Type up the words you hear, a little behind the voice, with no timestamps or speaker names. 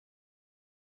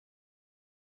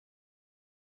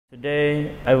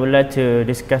Today, I would like to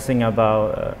discussing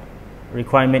about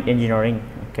requirement engineering.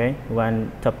 Okay,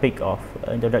 one topic of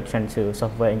introduction to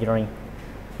software engineering.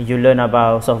 If you learn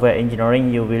about software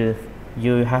engineering,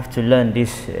 you have to learn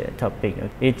this topic.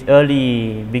 It's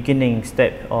early beginning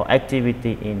step or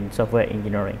activity in software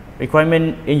engineering.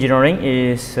 Requirement engineering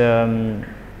is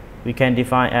we can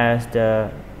define as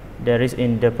there is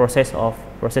in the process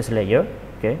layer.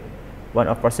 Okay, one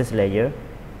of process layer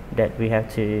that we have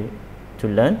to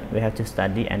learn, we have to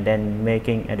study, and then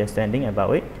making understanding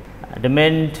about it. The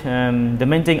main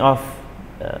thing of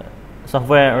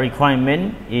software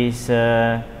requirement is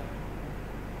to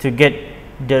get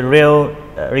the real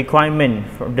requirement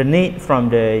from the need from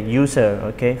the user.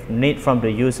 Okay, need from the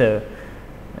user.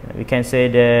 We can say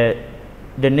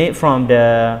the need from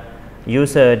the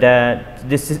user that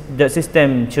the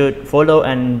system should follow,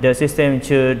 and the system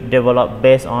should develop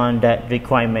based on that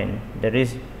requirement. That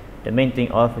is the main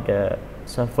thing of the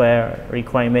software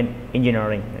requirement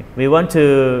engineering. We want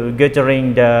to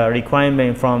gathering the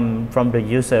requirement from the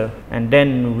user, and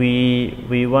then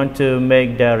we want to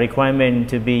make the requirement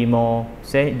to be more,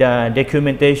 say, the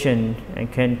documentation and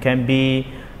can be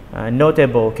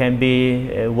notable, can be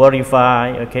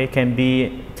verified, okay, can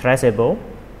be traceable.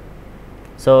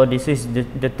 So this is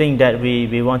the thing that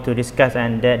we want to discuss,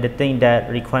 and the thing that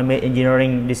requirement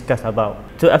engineering discuss about.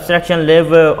 To abstraction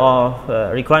level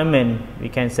of requirement, we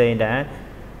can say that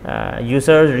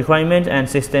user requirement and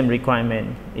system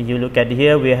requirement. If you look at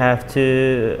here, we have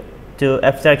two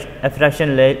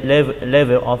abstraction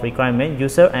level of requirement,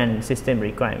 user and system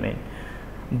requirement.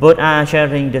 Both are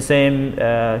sharing the same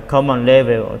common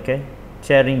level, okay,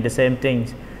 sharing the same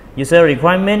things. User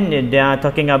requirement, they are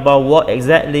talking about what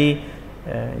exactly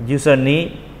user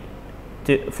need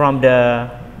from the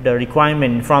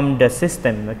requirement from the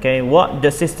system. Okay, what the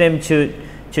system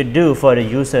should do for the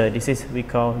user. This is we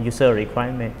call user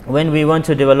requirement. When we want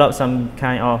to develop some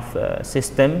kind of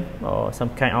system or some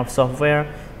kind of software,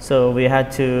 so we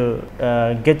had to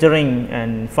gathering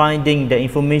and finding the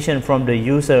information from the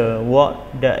user,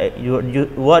 what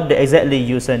the exactly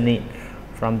user need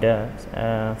from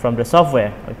the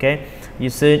software. Okay,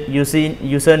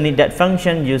 user need that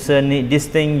function, user need this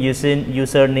thing,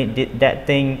 user need that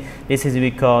thing. This is we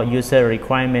call user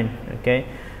requirement. Okay,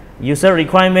 user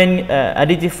requirement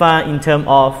identify in terms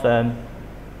of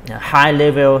high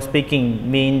level speaking,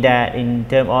 mean that in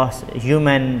terms of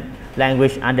human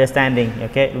language understanding.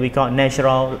 Okay, we call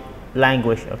natural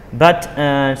language.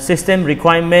 But system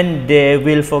requirement, they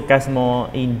will focus more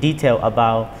in detail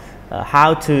about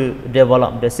how to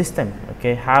develop the system.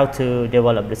 Okay, how to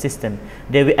develop the system.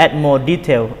 They will add more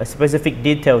detail, a specific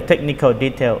detail, technical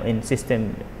detail in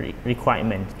system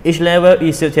requirement. Each level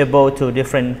is suitable to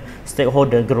different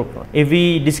stakeholder group. If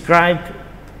we describe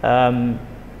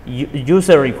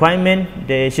user requirement,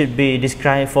 they should be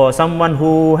described for someone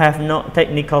who have not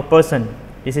technical person.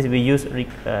 This is we use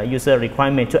user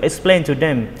requirement to explain to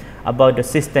them about the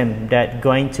system that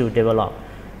going to develop.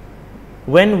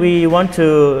 When we want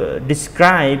to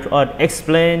describe or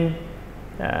explain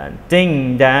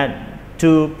thing that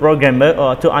to programmer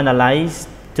or to analysis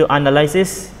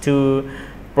to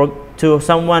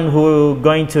someone who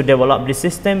going to develop the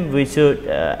system, we should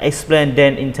explain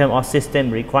then in terms of system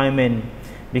requirement,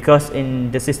 because in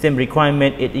the system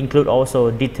requirement it include also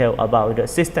detail about the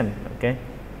system. Okay,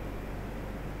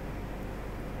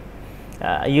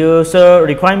 user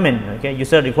requirement. Okay,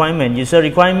 user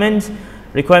requirements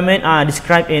are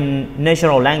described in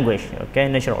natural language. Okay,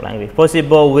 natural language,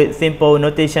 possible with simple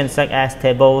notation such as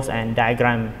tables and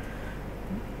diagram.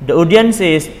 The audience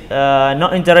is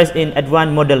not interested in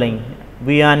advanced modeling.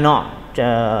 We are not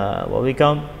what we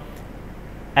call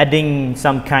adding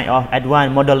some kind of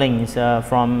advanced modeling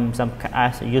from some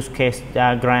use case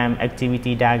diagram,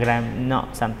 activity diagram,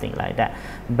 not something like that,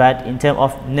 but in terms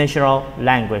of natural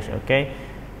language. Okay,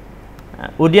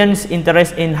 audience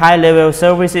interest in high-level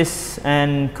services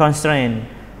and constraint,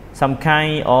 some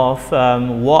kind of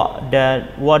what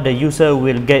the user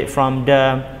will get from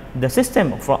the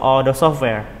system or the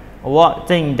software, what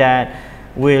thing that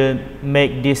will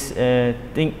make this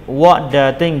thing, what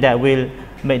the thing that will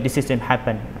make the system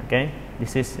happen. Okay,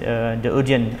 this is the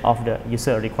audience of the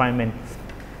user requirement.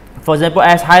 For example,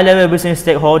 as high-level business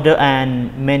stakeholder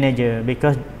and manager,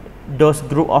 because those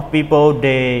group of people,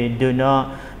 they don't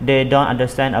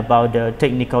understand about the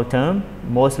technical term.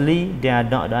 Mostly they are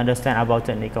not understand about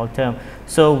technical term.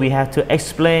 So we have to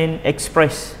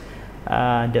express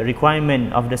the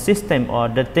requirement of the system or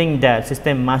the thing that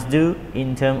system must do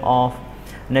in terms of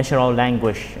natural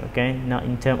language. Okay, not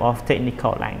in terms of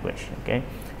technical language. Okay,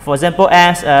 for example,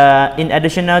 as in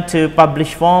additional to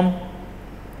publish form,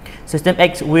 System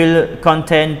X will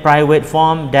contain private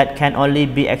form that can only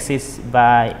be accessed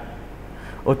by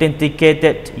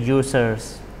authenticated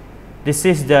users. This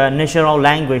is the natural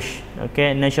language,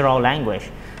 okay, natural language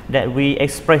that we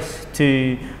express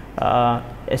to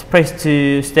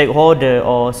stakeholder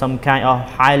or some kind of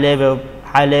high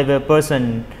level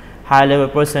person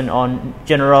or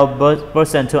general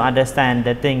person to understand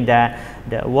the thing that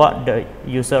what the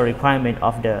user requirement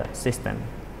of the system.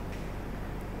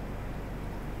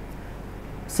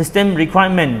 System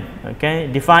requirement, okay,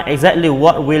 define exactly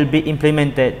what will be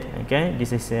implemented. Okay,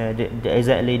 this is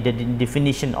exactly the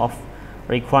definition of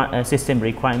system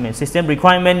requirement. System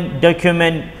requirement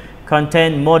document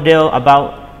contain model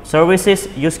about services,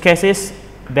 use cases,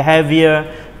 behavior,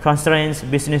 constraints,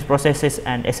 business processes,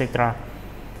 and etc.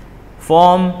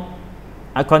 Form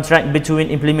a contract between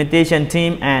implementation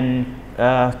team and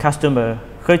customer.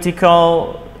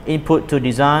 Critical input to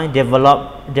design,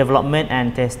 development,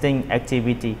 and testing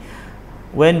activity.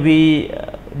 When we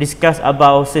discuss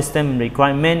about system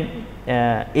requirement,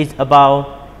 it's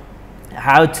about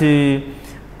how to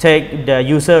take the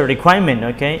user requirement,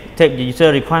 okay, take the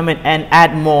user requirement and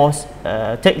add more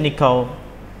technical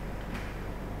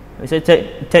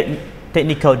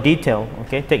detail,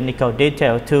 okay, technical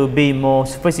detail to be more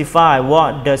specify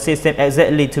what the system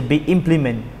exactly to be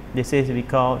implemented. This is we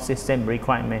call system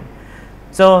requirement.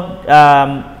 So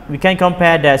we can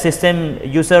compare the system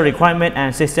user requirement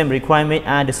and system requirement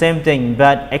are the same thing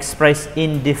but expressed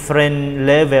in different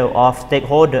level of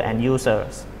stakeholder and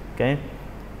users. Okay.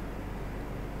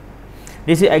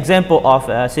 This is example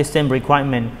of system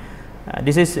requirement.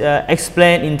 This is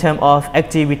explained in terms of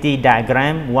activity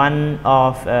diagram, one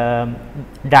of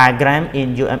diagram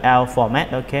in UML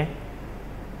format. Okay.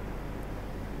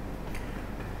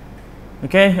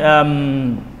 Okay.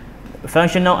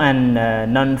 Functional and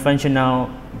non-functional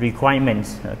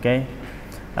requirements. Okay,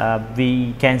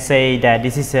 we can say that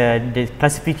this is the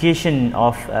classification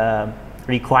of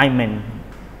requirement.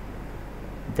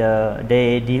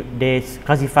 They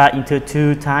classify into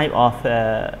two types of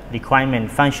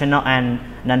requirement: functional and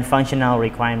non-functional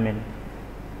requirement.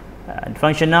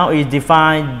 Functional is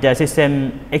defined the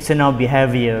system external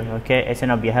behavior. Okay,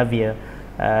 external behavior.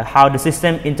 How the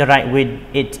system interact with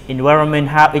its environment,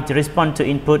 how it respond to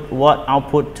input, what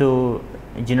output to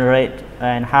generate,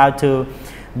 and how to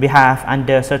behave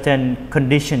under certain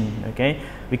condition. Okay,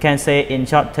 we can say in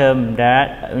short term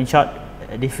that in short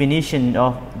definition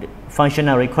of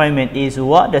functional requirement is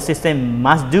what the system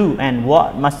must do and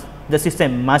what the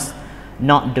system must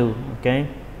not do. Okay,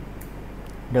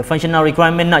 the functional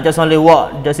requirement not just only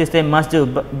what the system must do,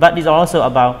 but it's also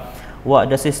about what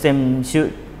the system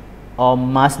should or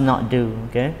must not do.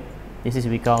 Okay, this is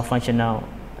we call functional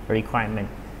requirement.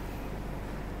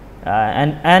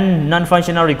 And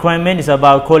non-functional requirement is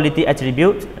about quality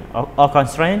attribute or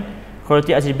constraint.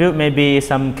 Quality attribute may be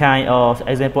some kind of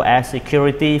example as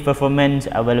security, performance,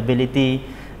 availability,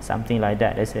 something like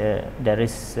that. There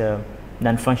is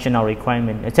non-functional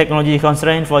requirement. A technology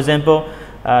constraint, for example,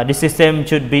 the system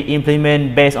should be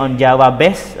implemented based on Java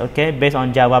base, okay, based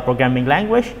on Java programming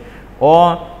language.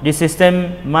 Or the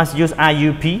system must use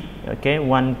IUP, okay,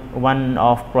 one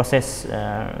of process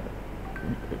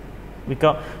we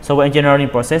call software engineering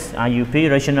process, IUP,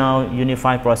 rational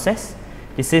unified process.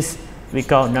 This is we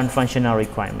call non-functional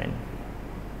requirement.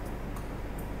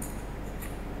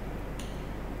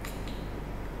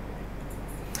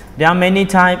 There are many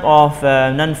types of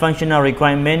non-functional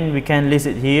requirement. We can list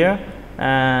it here.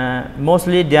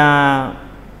 Mostly they are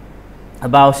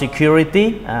about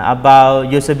security, about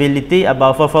usability,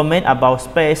 about performance, about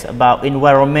space, about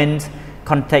environment,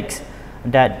 context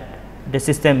that the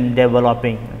system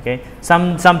developing. Okay,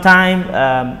 sometimes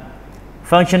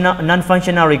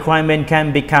non-functional requirement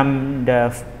can become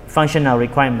the functional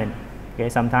requirement. Okay,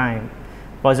 sometimes,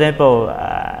 for example,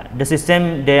 the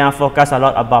system they are focused a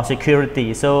lot about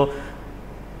security. So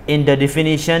in the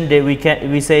definition that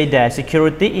we say that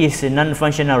security is a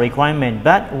non-functional requirement,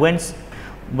 but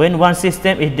when one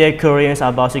system is there curious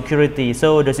about security,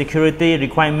 so the security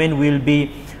requirement will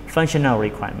be functional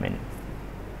requirement.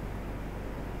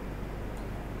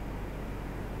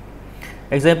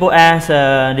 Example as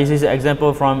this is an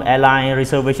example from airline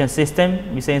reservation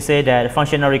system. We can say that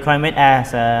functional requirement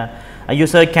as a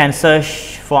user can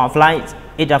search for a flight.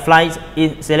 If a flight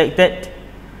is selected,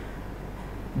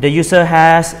 the user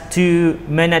has 2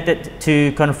 minutes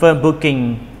to confirm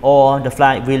booking or the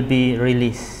flight will be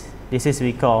released. This is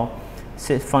we call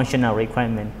functional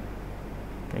requirement.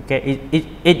 Okay,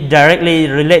 it directly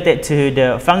related to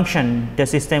the function the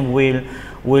system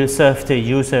will serve to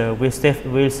user, will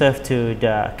serve to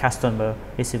the customer.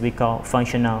 This is we call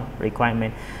functional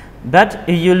requirement. But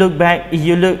if you look back, if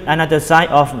you look another side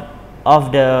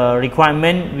of the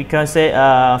requirement, we can say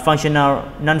functional,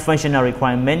 non-functional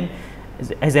requirement.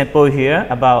 Example here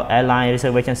about airline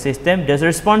reservation system. The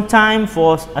response time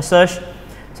for a search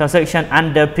transaction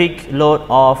under peak load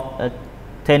of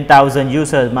 10,000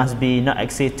 users must be not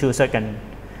exceed 2 seconds.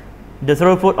 The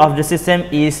throughput of the system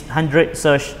is 100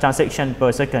 search transactions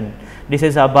per second. This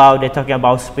is about, they're talking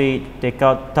about speed, they're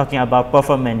talking about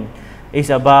performance. It's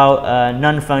about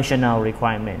non-functional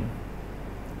requirement.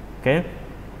 Okay.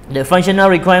 The functional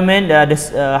requirement,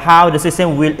 how the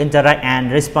system will interact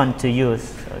and respond to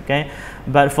use. Okay.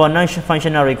 But for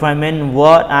non-functional requirement,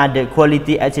 what are the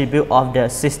quality attributes of the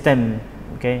system?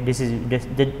 Okay, this is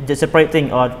the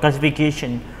separating or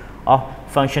classification of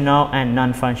functional and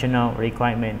non-functional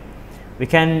requirement. We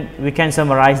can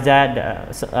summarize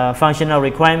that functional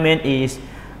requirement is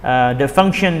the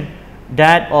function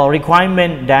that or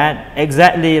requirement that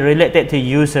exactly related to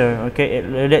user. Okay,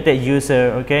 related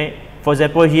user. Okay, for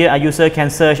example, here a user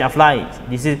can search a flight.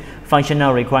 This is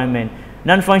functional requirement.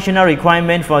 Non-functional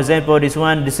requirement, for example, this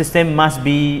one, the system must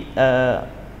be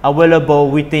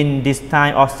available within this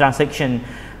time of transaction.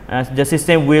 The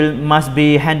system must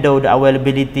be handled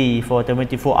availability for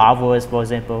 24 hours, for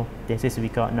example. This is we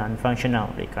call non-functional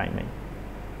requirement.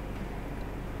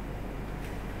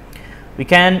 We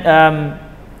can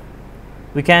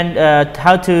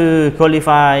how to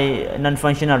qualify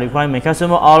non-functional requirement.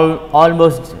 Customer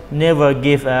almost never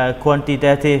give a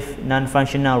quantitative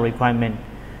non-functional requirement.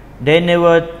 They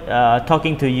never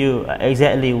talking to you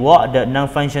exactly what the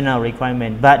non-functional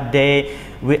requirement, but they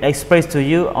will express to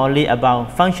you only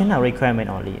about functional requirement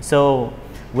only. So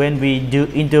when we do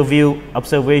interview,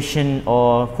 observation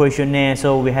or questionnaire,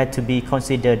 so we had to be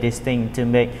consider this thing to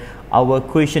make our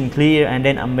question clear and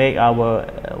then make our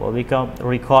what we call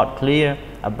record clear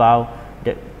about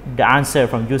the answer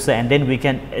from user, and then we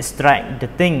can extract the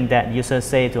thing that user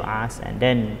say to us, and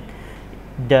then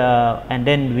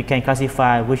we can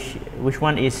classify which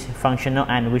one is functional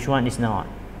and which one is not.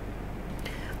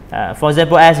 For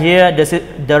example, as here,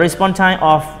 the response time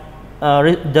of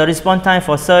the response time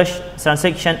for search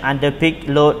transaction under peak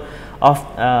load of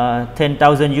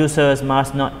 10,000 users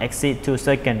must not exceed 2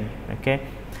 seconds. Okay,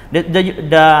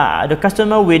 the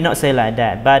customer will not say like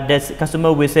that, but the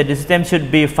customer will say the system should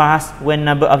be fast when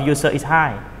number of users is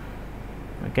high.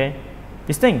 Okay.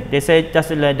 This thing they say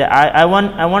just like that. I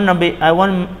want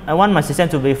my system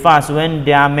to be fast when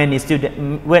there are many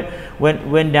students,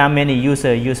 when there are many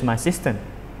users use my system.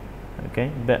 Okay,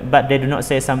 but they do not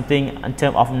say something in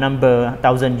terms of number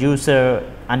 1,000 users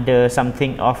under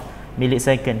something of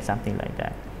milliseconds, something like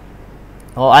that.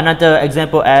 Or another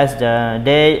example as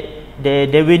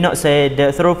they will not say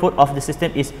the throughput of the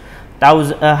system is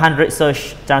 100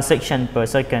 search transactions per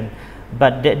second.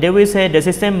 But they will say the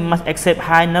system must accept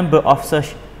high number of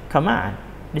search command.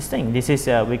 This thing, this is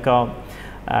we call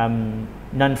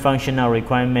non-functional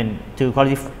requirement.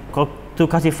 To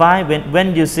classify,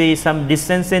 when you see some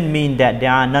dissension, mean that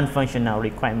there are non-functional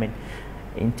requirement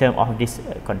in terms of this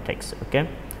context. Okay,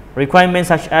 requirements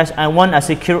such as I want a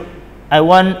secure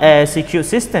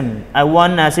system. I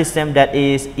want a system that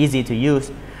is easy to use,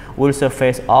 will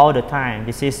surface all the time.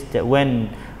 This is when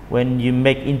you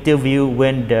make interview,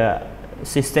 when the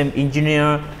system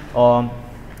engineer or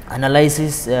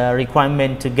analysis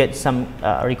requirement to get some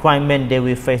requirement, they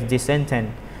will face this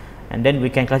sentence, and then we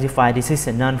can classify this is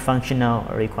a non-functional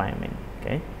requirement.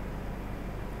 Okay,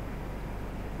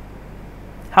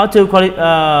 how to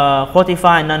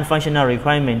quantify non-functional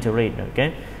requirement to read.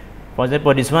 Okay, for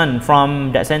example, this one,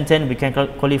 from that sentence we can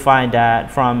qualify that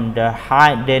from the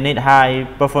high, they need high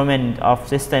performance of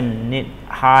system, need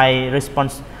high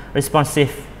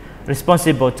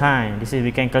responsible time. This is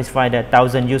we can classify that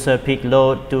 1,000 user peak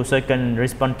load, 2 second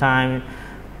response time,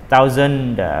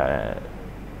 1,000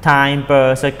 time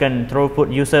per second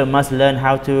throughput. User must learn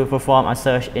how to perform a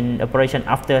search in operation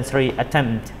after 3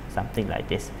 attempts, something like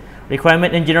this.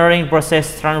 Requirement engineering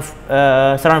process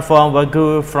transform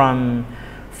Wagyu from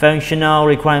functional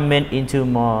requirement into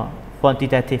more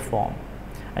quantitative form.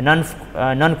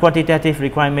 Non-quantitative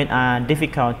requirements are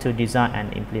difficult to design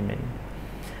and implement.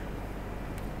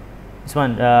 This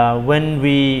one, when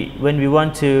we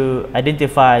want to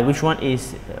identify which one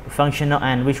is functional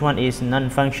and which one is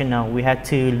non-functional, we have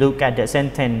to look at the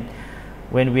sentence.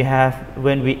 When we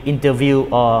interview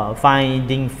or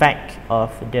finding fact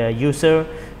of the user,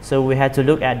 so we have to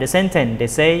look at the sentence they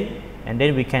say, and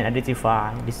then we can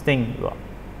identify this thing.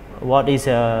 What is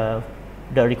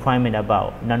the requirement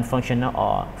about non-functional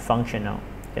or functional.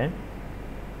 Okay.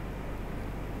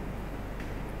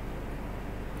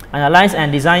 Analyze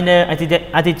and designer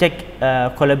architect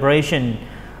collaboration.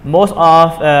 Most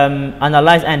of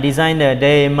analyze and designer,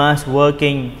 they must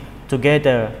working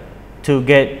together to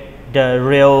get the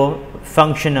real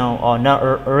functional or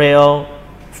not real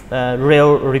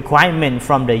requirement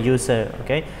from the user.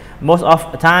 Okay. Most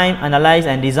of the time, analyze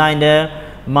and designer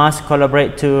must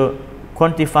collaborate to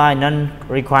quantify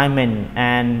non-requirement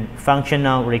and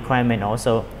functional requirement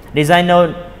also.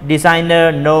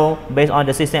 Designer know based on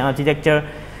the system architecture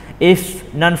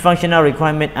if non-functional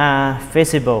requirements are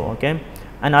feasible. Okay.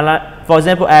 For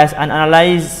example, as an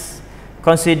analyze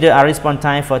consider a response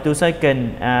time for 2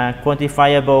 seconds,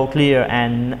 quantifiable, clear,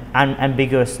 and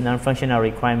unambiguous non-functional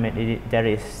requirement there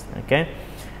is. Okay.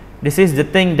 This is the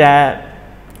thing that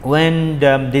when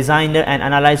the designer and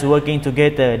analyze working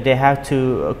together, they have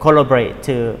to collaborate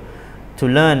to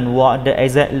learn what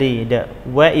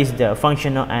where is the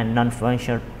functional and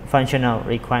non-functional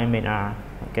requirement are.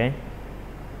 Okay.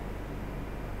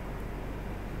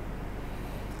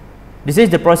 This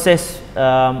is the process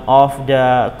of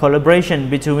the collaboration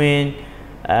between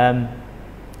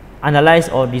analyze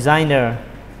or designer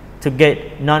to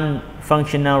get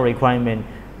non-functional requirement.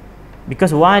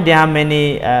 Because why there are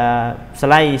many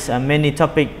slides and many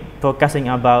topics focusing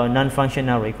about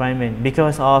non-functional requirement?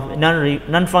 Because of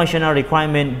non-functional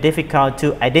requirement difficult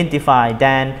to identify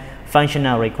than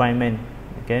functional requirement.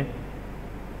 Okay.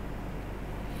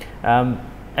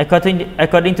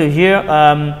 According to here,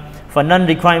 for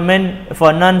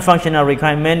non-functional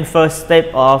requirement, first step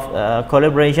of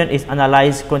collaboration is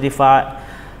analyze, quantify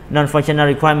non-functional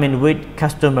requirement with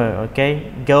customer.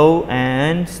 Okay, go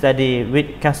and study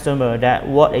with customer that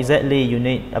what exactly you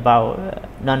need about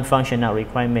non-functional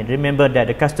requirement. Remember that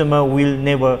the customer will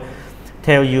never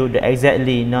tell you the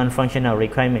exactly non-functional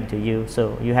requirement to you,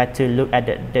 so you have to look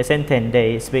at the sentence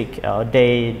they speak or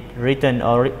they written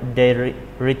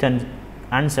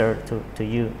answer to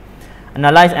you.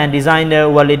 Analyze and designer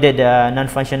validate the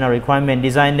non-functional requirement.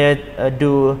 Designer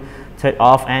do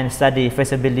trade-off and study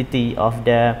feasibility of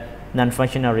the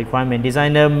non-functional requirement.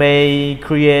 Designer may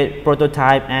create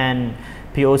prototype and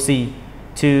POC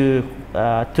to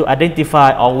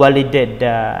identify or validate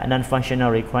the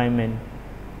non-functional requirement.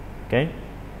 Okay,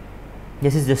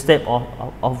 this is the step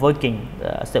of working.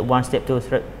 Step 1, step 2,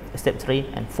 step 3,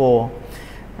 and 4.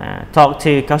 Talk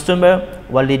to customer,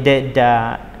 validate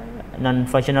the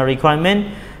non-functional requirement,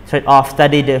 trade-off,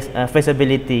 study the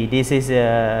feasibility. This is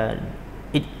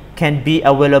it can be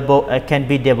available, can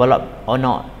be developed or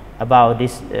not about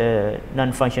this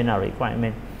non-functional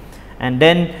requirement, and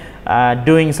then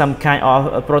doing some kind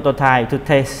of a prototype to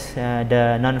test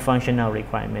the non-functional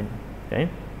requirement. Okay.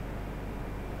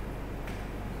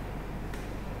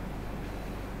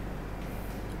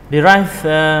 Derived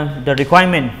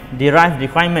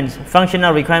requirements.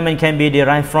 Functional requirement can be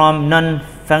derived from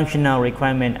non-functional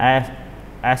requirement. As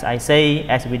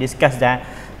we discussed that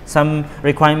some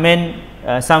requirement,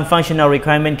 some functional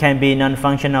requirement can be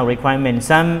non-functional requirement.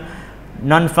 Some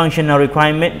non-functional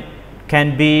requirement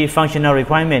can be functional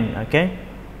requirement. Okay,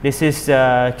 this is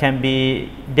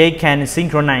they can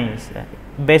synchronize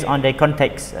based on their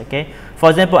context. Okay, for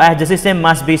example, as the system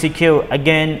must be secure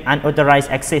against unauthorized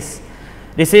access.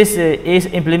 This is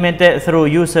implemented through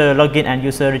user login and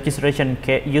user registration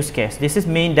use case. This is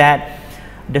mean that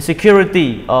the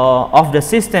security of the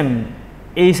system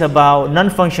is about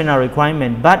non-functional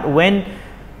requirement. But when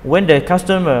the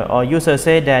customer or user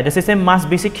say that the system must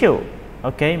be secure,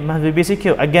 okay, must be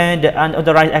secure against the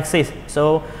unauthorized access.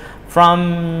 So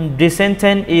from this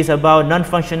sentence is about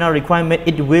non-functional requirement,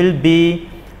 it will be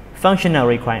functional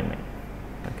requirement.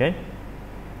 Okay.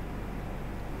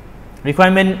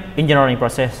 Requirement engineering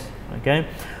process. Okay,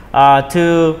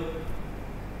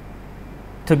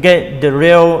 to get the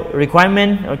real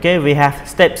requirement. Okay, we have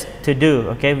steps to do.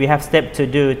 Okay, we have steps to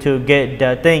do to get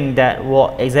the thing that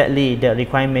what exactly the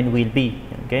requirement will be.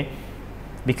 Okay,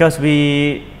 because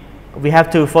we have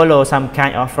to follow some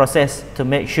kind of process to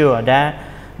make sure that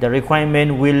the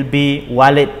requirement will be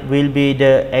valid, will be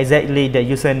exactly the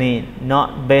user need,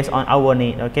 not based on our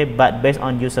need. Okay, but based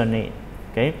on user need.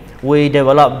 Okay, we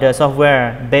develop the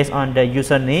software based on the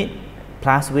user need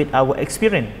plus with our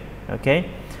experience. Okay,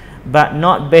 but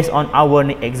not based on our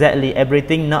need exactly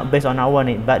everything, not based on our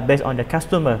need, but based on the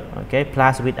customer. Okay,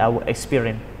 plus with our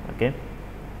experience. Okay,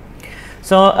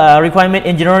 so requirement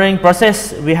engineering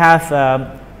process, we have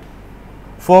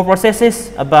 4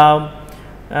 processes about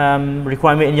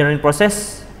requirement engineering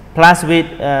process plus with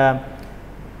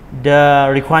the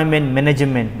requirement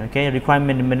management. Okay,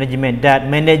 requirement management, that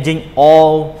managing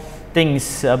all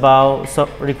things about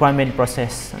requirement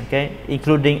process, okay,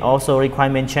 including also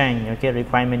requirement chain, okay,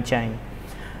 requirement chain.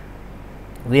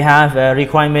 We have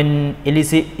requirement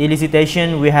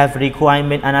elicitation, we have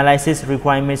requirement analysis,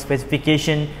 requirement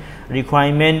specification,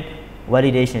 requirement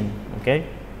validation, okay.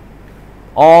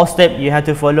 All steps you have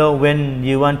to follow when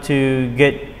you want to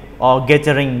get or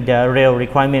gathering the real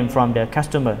requirement from the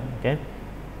customer, okay.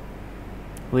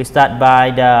 We start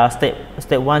by the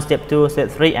step 1, step 2, step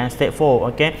 3, and step 4,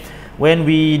 okay. When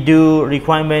we do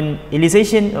requirement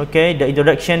elicitation, okay, the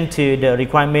introduction to the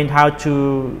requirement, how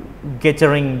to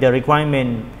gathering the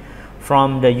requirement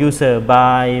from the user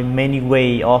by many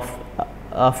way of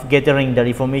gathering the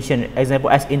information, example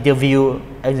as interview,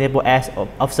 example as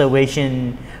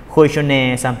observation,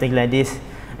 questionnaire, something like this.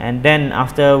 And then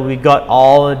after we got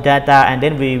all data, and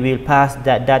then we will pass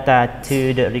that data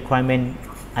to the requirement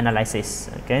analysis,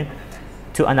 okay,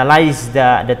 to analyze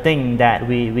the thing that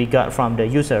we got from the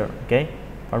user, okay,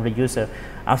 from the user.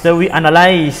 After we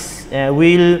analyze,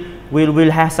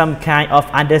 we'll have some kind of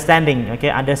understanding, okay,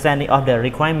 understanding of the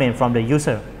requirement from the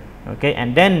user, okay.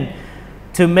 And then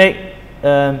to make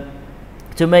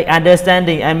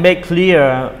understanding and make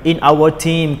clear in our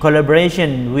team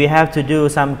collaboration, we have to do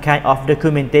some kind of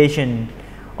documentation,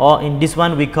 or in this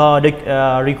one we call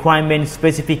the requirement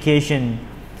specification.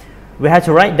 We have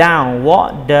to write down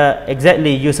what the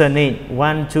exactly user need,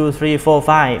 1, 2, 3, 4,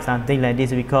 5, something like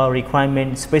this. We call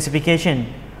requirement specification.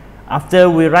 After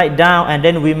we write down, and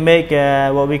then we make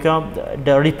what we call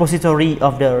the repository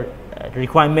of the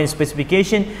requirement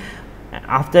specification.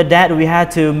 After that, we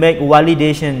have to make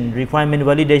validation, requirement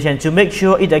validation, to make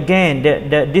sure it again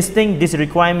this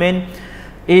requirement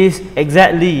is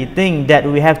exactly thing that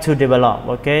we have to develop,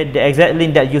 okay, the exactly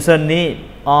that user need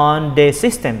on the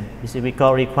system. This is we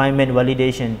call requirement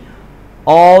validation.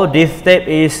 All this step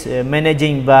is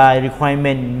managing by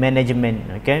requirement management,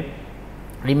 okay.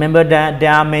 Remember that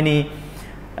there are many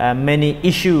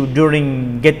issues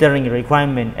during gathering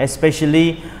requirement,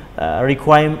 especially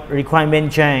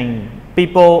requirement chain.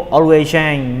 People always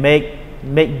change,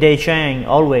 make their change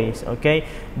always, okay.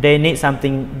 They need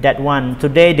something that one.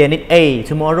 Today they need A,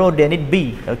 tomorrow they need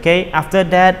B, okay. After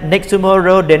that, next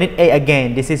tomorrow they need A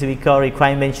again. This is we call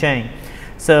requirement chain.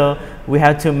 So we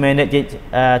have to manage it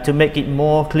to make it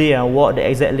more clear what the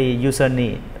exactly user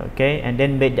need, okay, and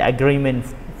then make the agreement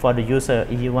for the user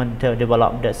if you want to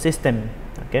develop the system,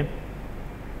 okay.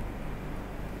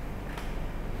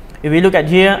 If we look at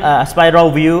here a spiral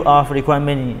view of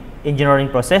requirement engineering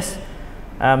process,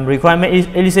 requirement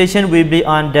elicitation will be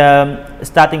on the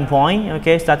starting point,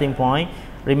 okay, starting point.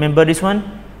 Remember this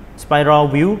one, spiral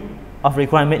view of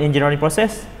requirement engineering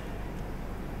process.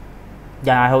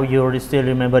 Yeah, I hope you still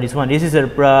remember this one. This is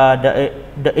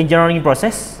the engineering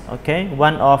process, okay,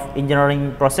 one of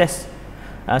engineering process,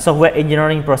 software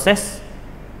engineering process,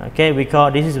 okay. We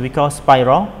call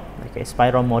spiral, okay,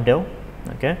 spiral model,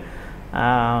 okay.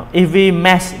 If we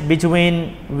match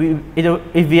between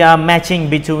if we are matching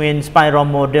between spiral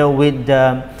model with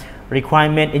the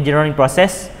requirement engineering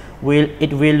process,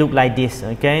 it will look like this,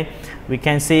 okay. We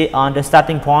can see on the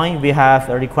starting point we have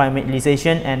a requirement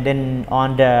elicitation, and then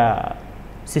on the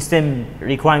system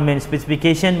requirement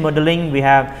specification modeling we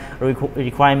have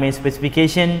requirement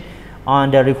specification.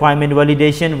 On the requirement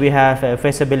validation we have a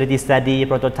feasibility study,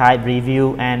 prototype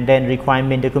review, and then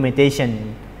requirement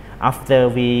documentation after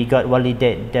we got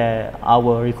validate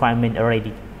our requirement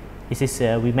already. This is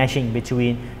we matching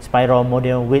between spiral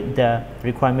model with the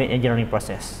requirement engineering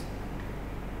process.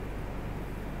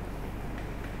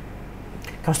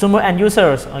 Customer and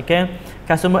users, okay,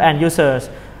 customer and users.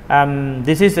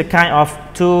 This is a kind of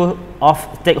two of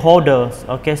stakeholders,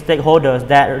 okay, stakeholders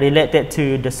that related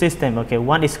to the system, okay.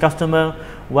 One is customer,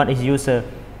 one is user,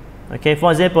 okay.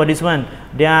 For example, this one,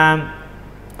 there are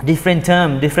different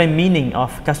term, different meaning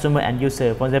of customer and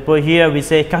user. For example, here we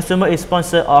say customer is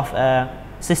sponsor of a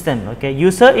system, okay.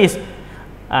 User is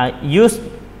use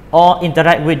or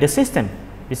interact with the system.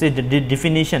 This is the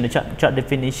definition, the chart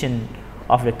definition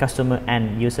of the customer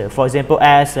and user. For example,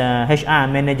 as HR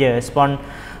manager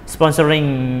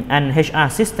sponsoring an HR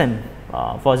system.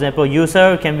 For example,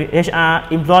 user can be HR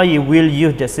employee will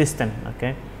use the system,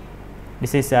 okay.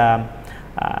 This is the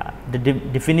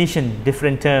definition,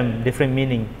 different term, different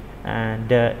meaning, and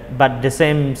but the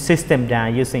same system they are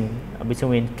using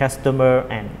between customer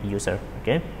and user,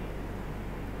 okay.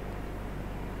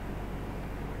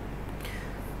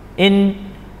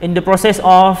 In the process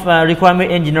of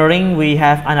requirement engineering, we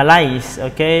have analyze,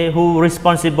 okay, who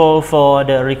responsible for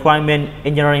the requirement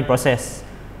engineering process.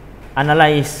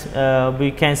 Analyze, we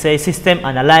can say system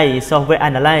analyze, software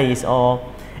analyze,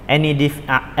 or any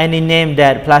name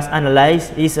that plus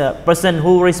analyze is a person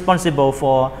who responsible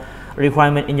for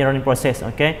requirement engineering process.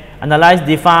 Okay, analyze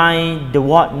define the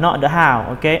what, not the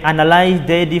how. Okay, analyze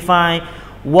they define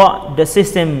what the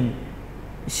system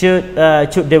should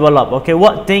develop. Okay,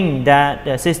 what thing that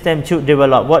the system should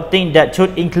develop, what thing that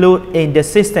should include in the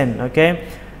system. Okay,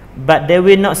 but they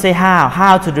will not say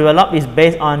how to develop is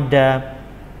based on the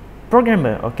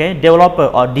programmer, okay, developer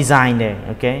or designer.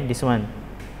 Okay, this one.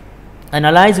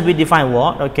 Analyze, we define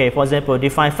what. Okay, for example,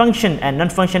 define function and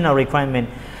non-functional requirement,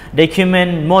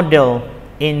 document model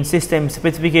in system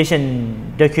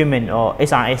specification document or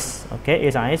SRS. Okay,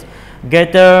 SRS.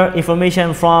 Gather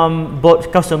information from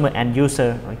both customer and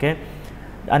user. Okay,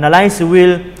 analyze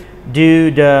will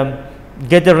do the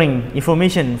gathering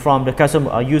information from the customer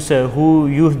or user who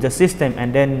use the system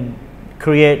and then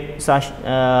create such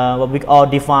what we all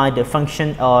define the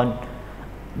function or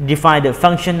define the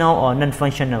functional or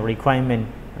non-functional requirement.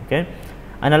 Okay,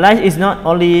 analyze is not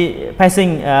only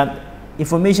passing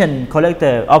information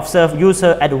collector, observe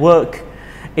user at work,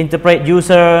 interpret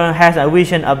user has a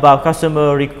vision about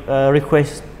customer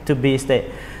request to be state.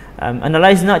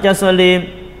 Analyze not just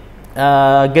only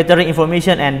gathering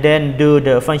information and then do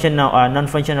the functional or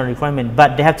non-functional requirement,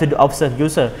 but they have to do observe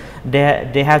user.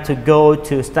 They have to go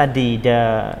to study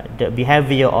the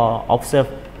behavior or observe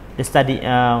the study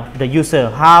the user,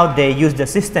 how they use the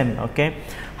system. Okay,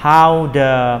 how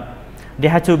they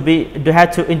have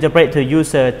to interpret to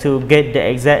user to get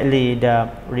exactly the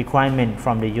requirement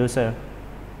from the user.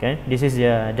 Okay, this is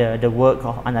the work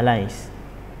of analyze.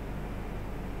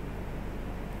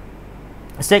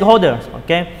 Stakeholders.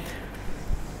 Okay,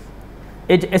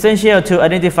 it's essential to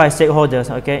identify stakeholders.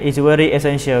 Okay, it's very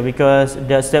essential because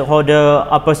the stakeholder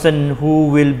a person who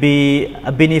will be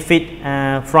a benefit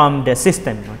from the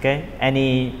system. Okay,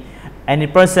 any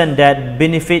person that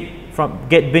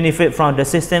get benefit from the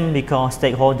system because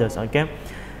stakeholders. Okay,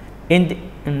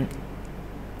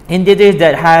 entities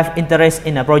that have interest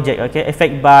in a project. Okay,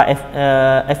 affected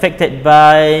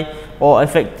by or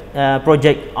affect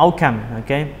project outcome.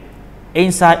 Okay,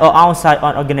 inside or outside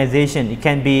an organization. It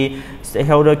can be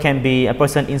stakeholder, can be a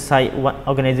person inside one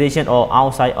organization or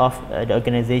outside of the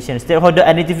organization. Stakeholder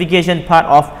identification part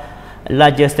of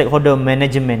larger stakeholder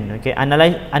management. Okay,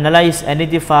 analyze,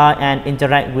 identify, and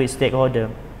interact with stakeholder.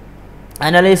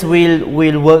 Analyst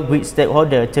will work with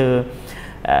stakeholder to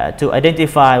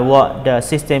identify what the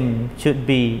system should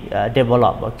be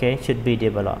developed. Okay, should be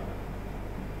developed.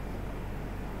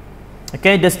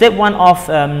 Okay, the step one of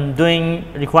doing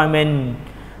requirement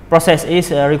process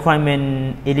is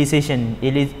requirement elicitation.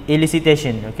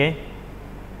 Okay.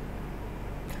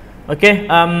 Okay.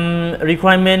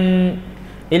 Requirement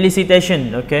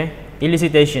elicitation. Okay.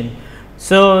 Elicitation.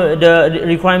 So the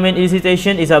requirement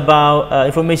elicitation is about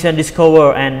information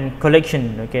discover and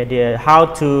collection. Okay. How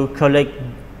to collect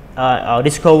or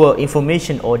discover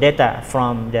information or data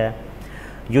from the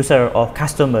user or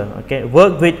customer. Okay,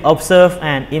 work with observe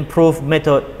and improve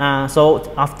method sought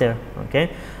after. Okay,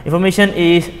 information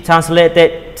is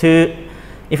translated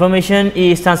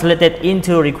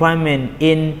into requirement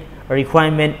in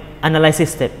requirement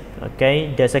analysis step.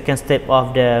 Okay, the second step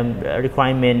of the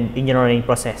requirement engineering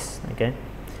process. Okay,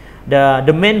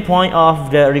 the main point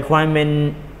of the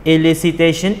requirement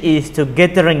elicitation is to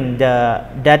gathering the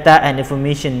data and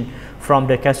information from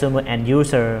the customer and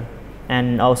user,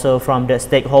 and also from the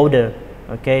stakeholder.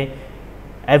 Okay,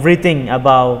 everything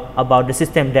about the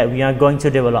system that we are going to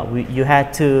develop. You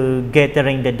have to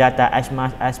gathering the data as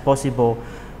much as possible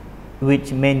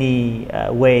with many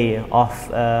way of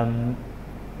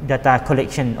data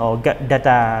collection or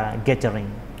data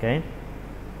gathering. Okay,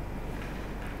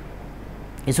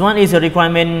 this one is a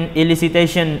requirement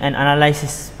elicitation and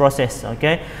analysis process.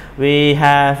 Okay, we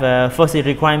have first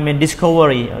requirement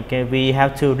discovery. Okay, we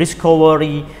have to discover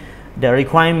the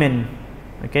requirement.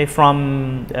 Okay,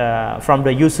 from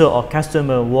the user or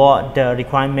customer, what the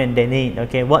requirement they need.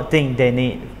 Okay, what thing they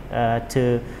need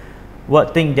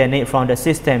from the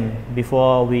system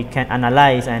before we can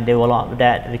analyze and develop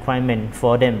that requirement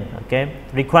for them. Okay,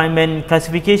 requirement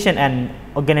classification and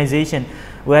organization.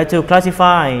 We have to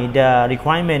classify the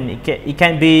requirement. It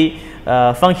can be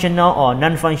functional or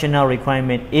non-functional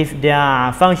requirement. If there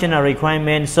are functional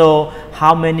requirements, so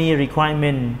how many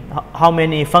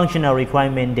functional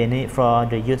requirement they need for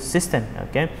the use system.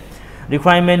 Okay,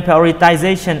 requirement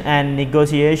prioritization and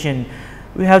negotiation.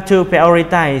 We have to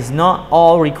prioritize. Not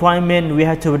all requirement we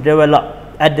have to develop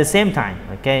at the same time.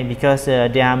 Okay, because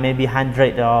there are maybe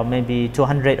 100 or maybe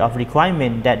 200 of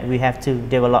requirement that we have to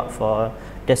develop for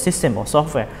the system or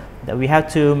software. That we have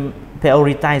to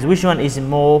prioritize which one is the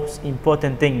most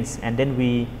important things, and then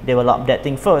we develop that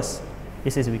thing first.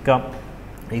 This is we call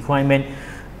requirement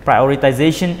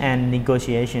prioritization and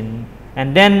negotiation.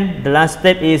 And then the last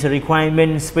step is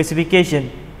requirement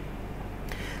specification.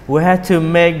 We have to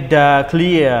make the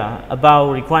clear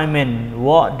about requirement,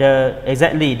 what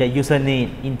exactly the user need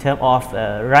in terms of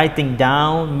writing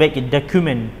down, make a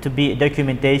document to be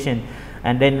documentation,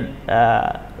 and then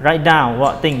write down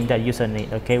what thing that user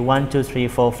need. Okay, 1, 2, 3,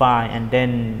 4, 5, and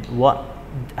then what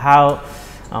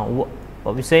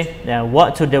we say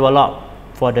what to develop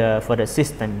for the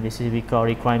system. This is we call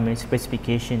requirement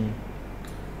specification.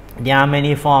 There are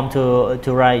many forms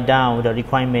to write down the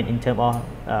requirement in terms of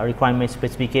requirement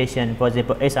specification. For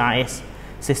example, SRS,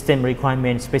 system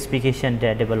requirement specification,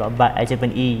 that developed by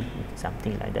IEEE,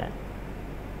 something like that.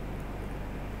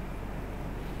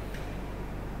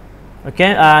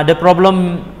 Okay, the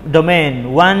problem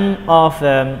domain. One of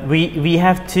we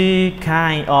have two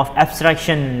kind of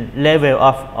abstraction level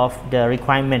of the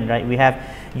requirement, right? We have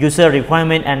user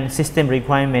requirement and system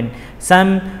requirement.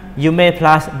 Some you may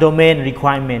plus domain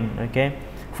requirement. Okay,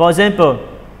 for example,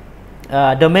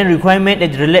 domain requirement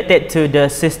is related to the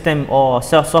system or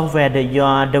software that you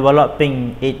are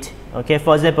developing it. Okay,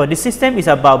 for example, this system is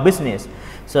about business,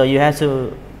 so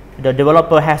the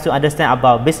developer has to understand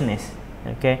about business.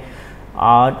 Okay,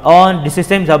 or the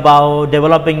system is about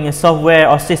developing a software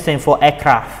or system for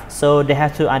aircraft, so they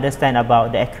have to understand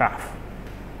about the aircraft.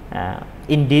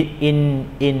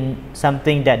 In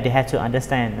something that they have to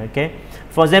understand. Okay,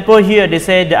 for example, here they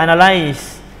say the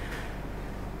analyst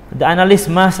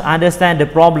must understand the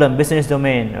problem business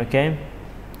domain. Okay,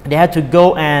 they have to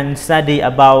go and study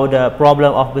about the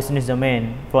problem of business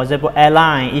domain. For example,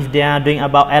 airline, if they are doing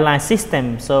about airline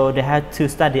system, so they have to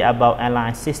study about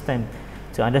airline system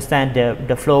to understand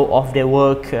the flow of their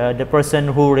work, the person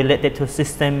who related to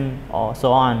system, or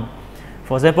so on.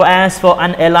 For example, as for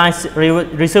an airline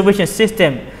reservation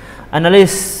system,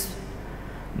 analysts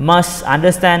must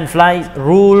understand flight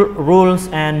rules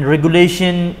and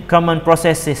regulation, common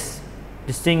processes.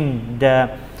 This thing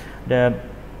the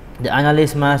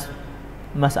analyst must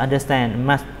understand,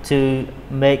 must to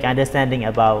make understanding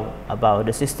about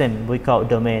the system. We call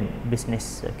domain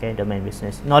business. Okay, domain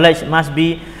business knowledge must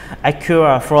be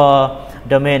accurate for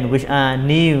domain which are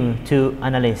new to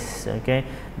analysts. Okay,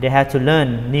 they have to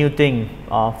learn new things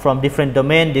from different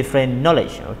domain, different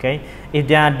knowledge. Okay, if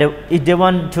they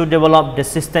want to develop the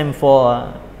system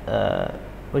for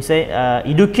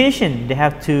education, they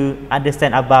have to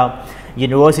understand about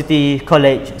university,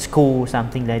 college, school,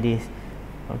 something like this.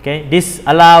 Okay, this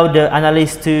allows the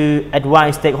analyst to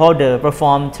advise stakeholder,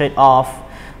 perform trade-off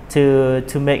to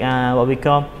make what we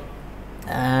call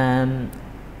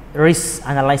risk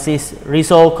analysis,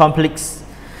 resolve conflicts,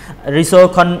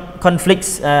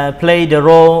 play the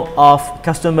role of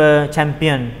customer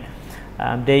champion.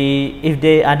 If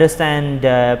they understand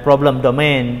the problem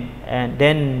domain, and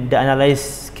then the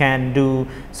analyst can do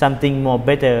something more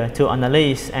better to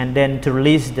analyze and then to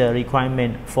release the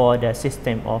requirement for the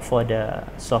system or for the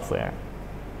software.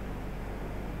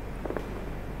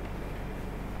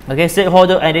 Okay,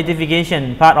 stakeholder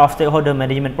identification, part of stakeholder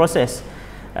management process.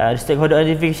 Stakeholder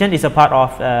identification is a part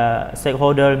of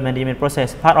stakeholder management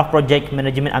process, part of project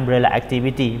management umbrella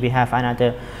activity. We have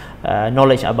another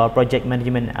knowledge about project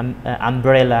management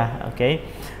umbrella. Okay,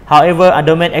 however, a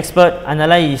domain expert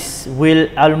analyst will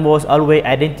almost always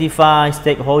identify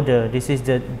stakeholder. This is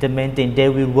the main thing. They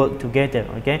will work together.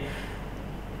 Okay,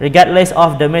 regardless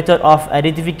of the method of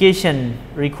identification,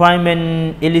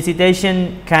 requirement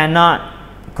elicitation cannot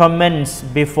commence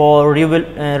before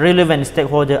relevant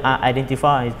stakeholders are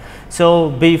identified. So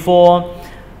before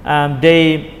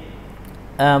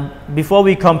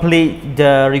we complete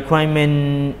the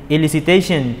requirement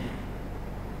elicitation,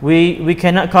 we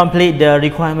cannot complete the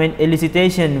requirement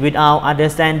elicitation without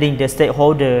understanding the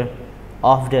stakeholder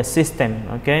of the system.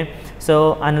 Okay,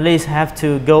 so analysts have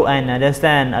to go and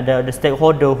understand the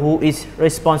stakeholder who is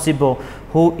responsible,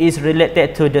 who is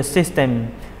related to the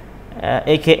system,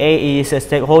 aka is a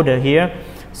stakeholder here.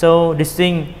 So this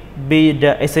thing be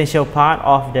the essential part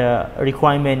of the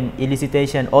requirement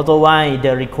elicitation, otherwise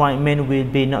the requirement will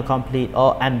be not complete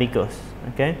or ambiguous.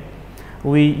 Okay,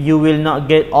 you will not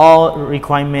get all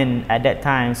requirement at that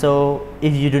time. So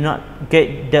if you do not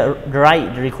get the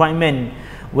right requirement,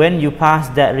 when you pass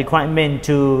that requirement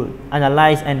to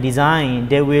analyze and design,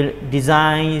 they will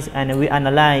design and we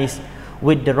analyze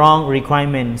with the wrong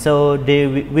requirement, so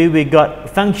we will got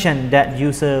function that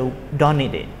user don't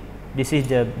need it. This is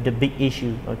the big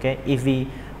issue. Okay, if we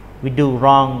do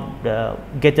wrong,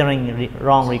 getting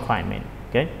wrong requirement.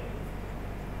 Okay,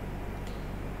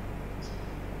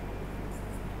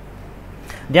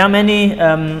 there are many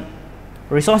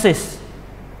resources.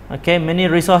 Okay, many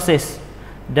resources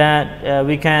that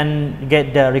we can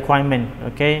get the requirement.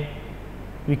 Okay,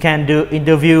 we can do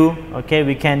interview. Okay,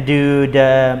 we can do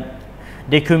the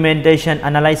documentation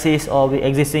analysis or the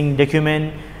existing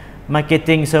document,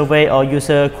 marketing survey or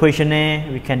user questionnaire.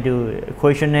 We can do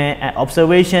questionnaire and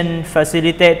observation,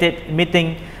 facilitated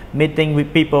meeting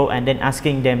with people and then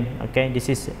asking them. Okay, this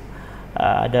is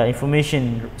the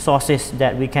information sources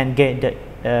that we can get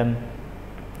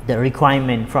the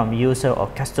requirement from user or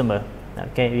customer.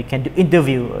 Okay, we can do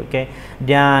interview. Okay,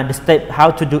 the step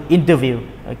how to do interview.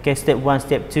 Okay, step 1,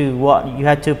 step 2, what you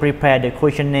have to prepare the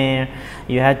questionnaire,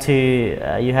 you have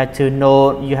to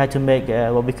note, you have to make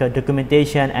what we call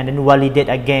documentation and then validate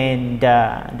again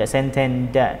the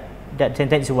sentence, that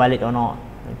sentence is valid or not.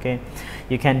 Okay,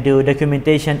 you can do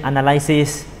documentation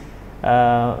analysis,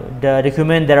 the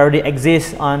document that already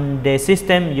exists on the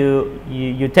system,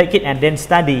 you take it and then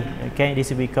study. Okay,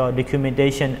 this we call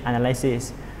documentation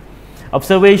analysis.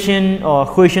 Observation or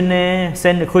questionnaire,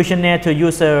 send the questionnaire to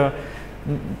user,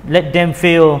 let them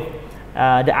fill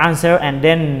the answer and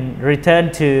then return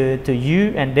to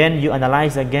you, and then you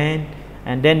analyze again,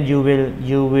 and then you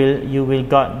will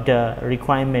got the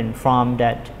requirement from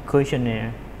that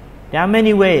questionnaire. There are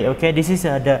many ways. Okay, this is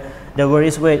the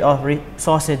various ways of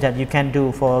resources that you can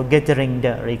do for gathering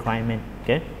the requirement.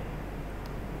 Okay.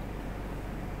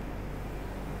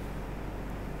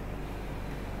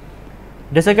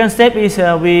 The second step is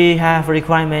we have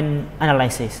requirement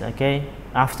analysis. Okay,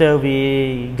 after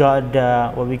we got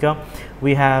what we call,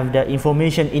 we have the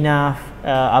information enough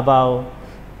about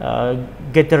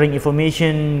gathering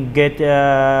information,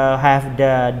 have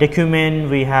the document,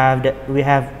 we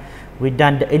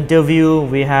done the interview,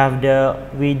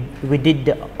 we did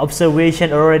the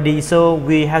observation already. So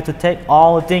we have to take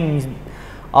all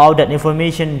that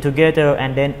information together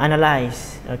and then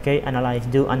analyze. Okay,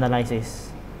 do analysis.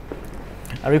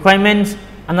 Requirements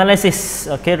analysis.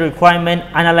 Okay, requirement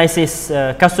analysis.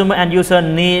 Customer and user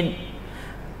need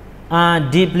are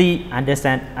deeply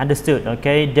understood.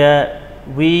 Okay,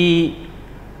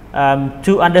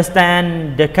 to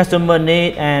understand the customer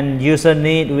need and user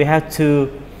need, we have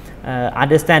to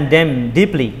understand them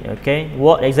deeply. Okay,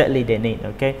 what exactly they need.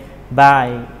 Okay,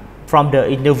 from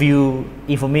the interview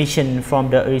information,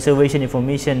 from the reservation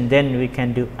information, then we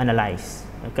can do analyze.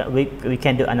 Okay, we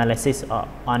can do analysis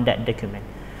on that document.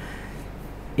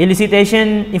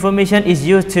 Elicitation information is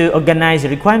used to organize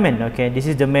requirement. Okay, this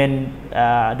is the main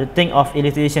the thing of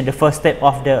elicitation, the first step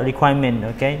of the requirement.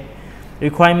 Okay,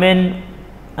 requirement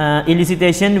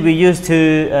elicitation we use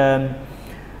to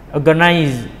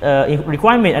organize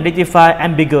requirement, identify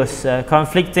ambiguous,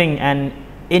 conflicting and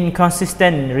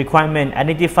inconsistent requirement,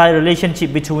 identify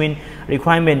relationship between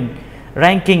requirement,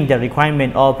 ranking the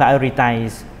requirement or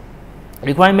prioritize.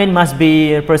 Requirement must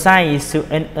be precise to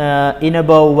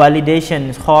enable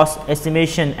validation, cost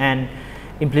estimation and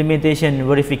implementation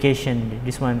verification.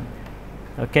 This one.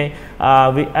 Okay,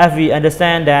 as we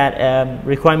understand that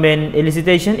requirement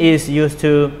elicitation is used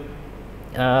to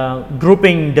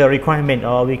grouping the requirement,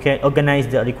 or we can organize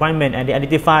the requirement and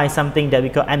identify something that we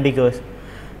call ambiguous,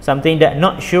 something that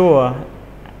not sure.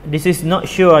 This is not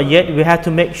sure yet. We have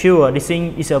to make sure this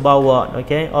thing is about what.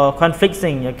 Okay, or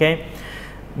conflicting. Okay,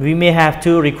 we may have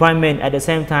two requirements at the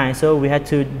same time, so we have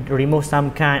to remove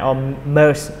some kind or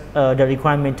merge the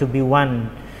requirement to be one,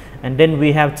 and then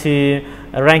we have to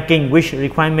ranking which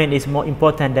requirement is more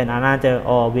important than another,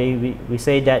 or we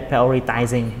say that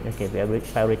prioritizing. Okay, we are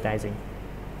prioritizing.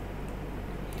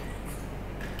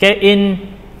 Okay,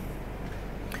 in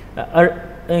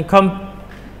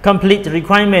complete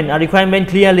requirement, a requirement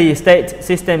clearly states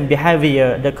system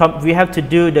behavior. We have to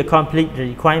do the complete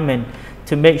requirement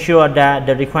to make sure that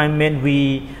the requirement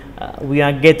we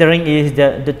are gathering is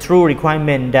the true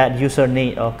requirement that user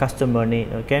need or customer need.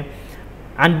 Okay,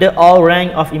 under all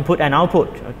rank of input and output.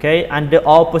 Okay, under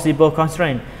all possible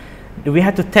constraints, we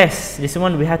have to test this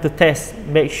one. We have to test,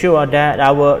 make sure that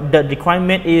the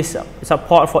requirement is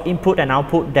support for input and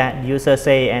output that user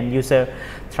say and user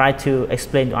try to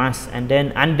explain to us. And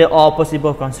then under all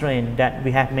possible constraints, that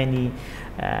we have many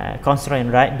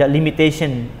constraints, right? The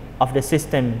limitation of the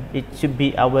system, it should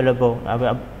be available,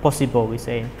 possible, we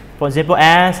say. For example,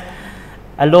 as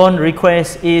a loan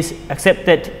request is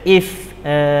accepted if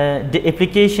the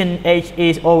application age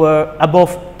is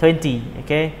above 20.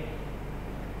 Okay,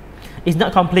 it's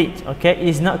not complete. Okay,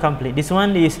 it's not complete. This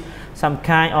one is some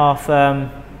kind of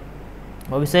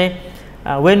what we say,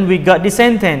 when we got this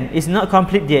sentence, it's not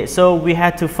complete yet, so we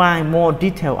had to find more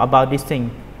detail about this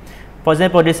thing. For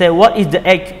example, they say what is the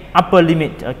age upper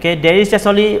limit. Okay, there is just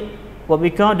only what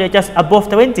we call, they're just above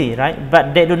 20, right?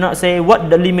 But they do not say what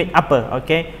the limit upper.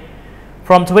 Okay,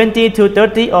 from 20 to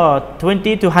 30 or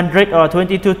 20 to 100 or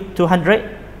 20 to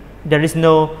 200, there is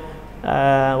no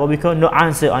what we call no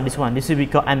answer on this one. This will be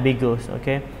called ambiguous.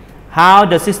 Okay, how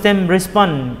the system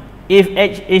respond if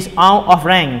H is out of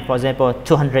rank, for example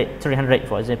 200, 300,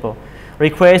 for example,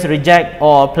 request, reject,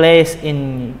 or place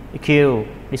in queue.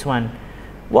 This one,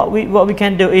 what we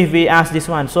can do if we ask this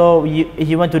one. So if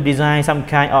you want to design some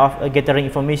kind of gathering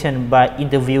information by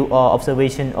interview or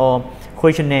observation or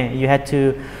questionnaire, you have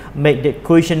to make the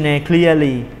questionnaire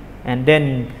clearly and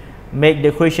then make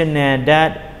the questionnaire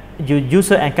that your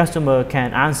user and customer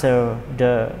can answer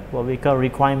the what we call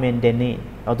requirement they need.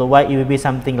 Otherwise it will be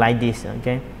something like this.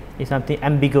 Okay, it's something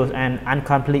ambiguous and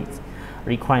incomplete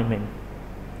requirement.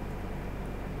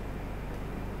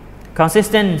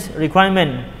 Consistent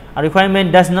requirement, a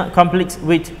requirement does not conflict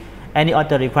with any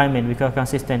other requirement because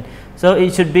consistent. So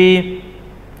it should be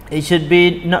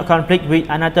not conflict with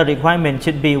another requirement.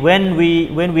 Should be when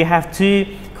we have two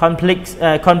conflicts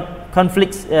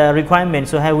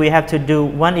requirements. So we have to do,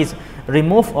 one is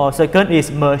remove or second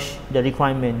is merge the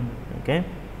requirement. Okay.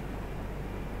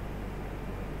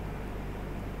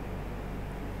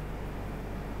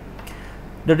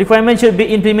 The requirement should be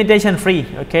implementation free.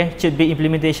 Okay, should be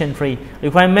implementation free.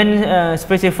 Requirement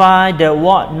specify the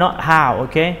what, not how.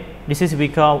 Okay, this is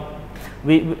because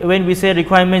when we say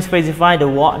requirement specify the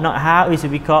what, not how, is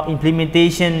we call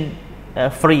implementation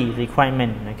free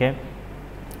requirement. Okay,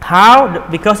 how,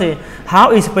 because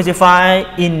how is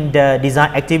specified in the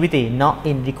design activity, not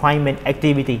in requirement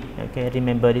activity. Okay,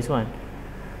 remember this one.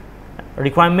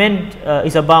 Requirement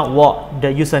is about what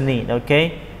the user need.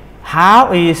 Okay.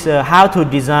 How is how to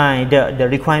design the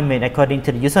requirement according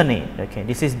to the user need. Okay,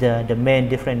 this is the main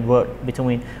different word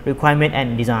between requirement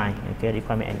and design. Okay,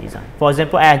 requirement and design. For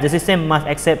example, as the system must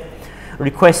accept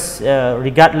requests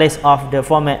regardless of the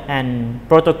format and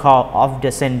protocol of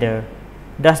the sender.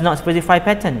 Does not specify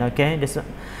pattern. Okay,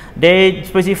 they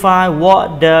specify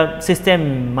what the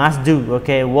system must do.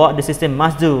 Okay, what the system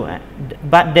must do,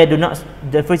 but they do not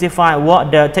specify what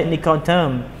the technical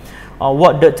term or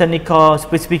what the technical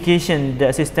specification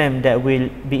the system that will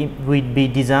be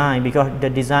designed, because the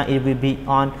design it will be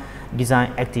on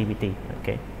design activity.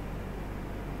 Okay.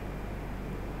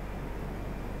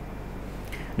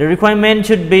 The requirement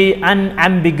should be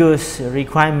unambiguous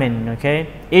requirement. Okay.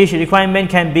 Each requirement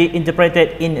can be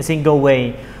interpreted in a single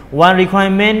way. One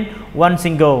requirement, one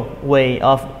single way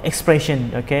of expression.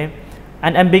 Okay.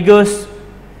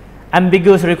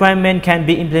 Ambiguous requirement can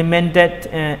be implemented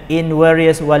in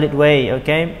various valid way.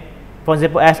 Okay, for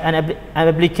example, as an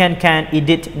applicant can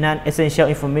edit non-essential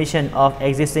information of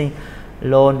existing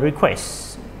loan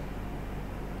requests.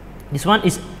 This one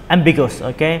is ambiguous.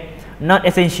 Okay, not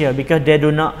essential, because they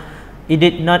do not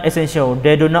edit non-essential.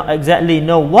 They do not exactly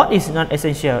know what is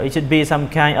non-essential. It should be some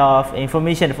kind of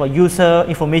information for user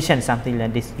information, something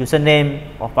like this, username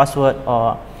or password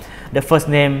or the first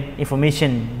name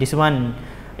information. This one,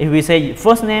 if we say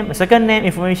first name, second name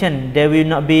information, they will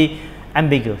not be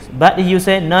ambiguous. But if you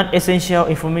say non-essential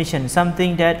information,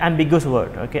 something that ambiguous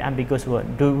word. Okay, ambiguous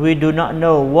word. We do not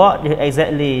know what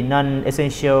exactly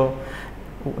non-essential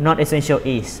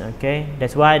is. Okay,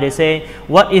 that's why they say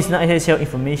what is non-essential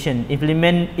information.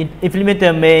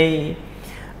 Implementer may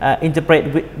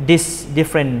interpret with this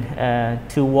different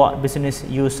to what business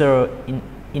user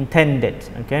intended.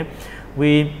 Okay,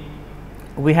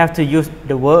 we have to use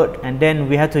the word, and then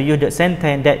we have to use the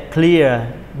sentence that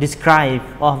clear describe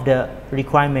of the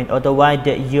requirement. Otherwise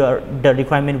the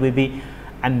requirement will be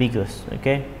ambiguous.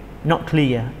 Okay, not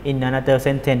clear in another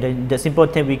sentence. The simple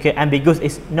term we get ambiguous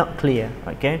is not clear.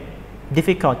 Okay,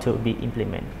 difficult to be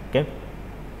implemented. Okay,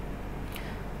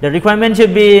 the requirement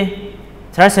should be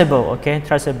traceable. Okay,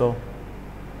 traceable.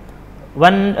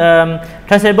 One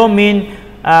traceable mean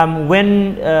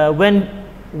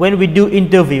when we do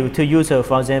interview to user,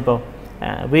 for example,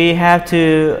 we have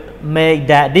to make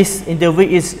that this interview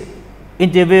is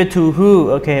interview to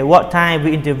who. Okay, what time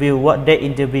we interview, what day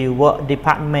interview, what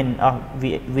department of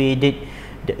we did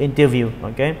the interview.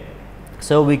 Okay,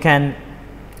 so we can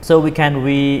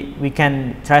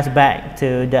trace back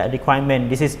to the requirement.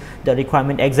 This is the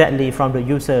requirement exactly from the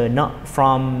user, not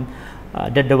from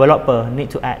the developer need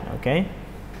to add. Okay.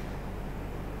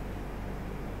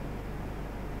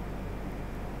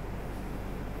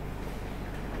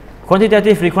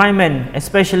 Quantitative requirement,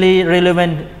 especially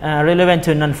relevant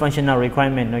to non-functional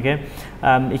requirement. Okay,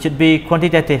 it should be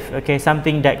quantitative. Okay,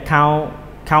 something that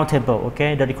countable.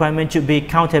 Okay, the requirement should be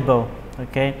countable.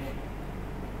 Okay,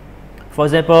 for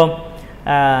example,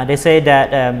 they say that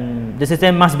the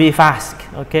system must be fast.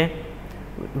 Okay,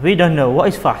 we don't know what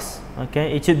is fast.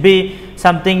 Okay, it should be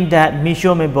something that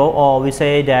measurable, or we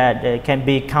say that can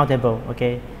be countable.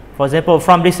 Okay, for example,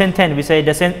 from this sentence we say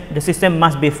the system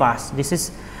must be fast. This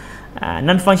is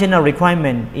non-functional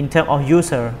requirement in terms of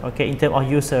user. Okay, in terms of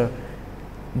user,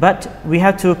 but we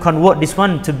have to convert this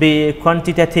one to be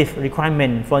quantitative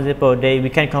requirement. For example, we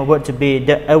can convert to be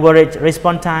the average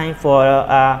response time for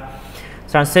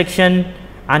transaction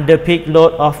under peak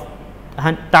load of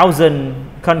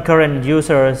 1,000 concurrent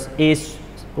users is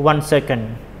 1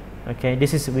 second. Okay,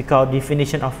 this is we call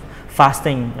definition of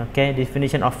fasting. Okay,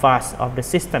 definition of fast of the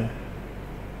system.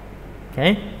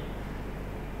 Okay,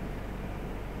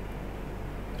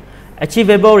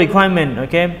 achievable requirement.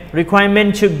 Okay,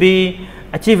 requirement should be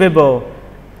achievable.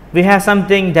 We have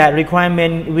something that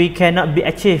requirement we cannot be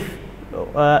achieved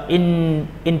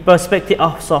in perspective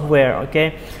of software.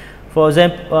 Okay, for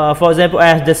example,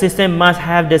 as the system must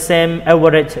have the same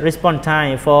average response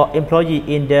time for employee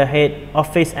in the head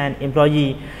office and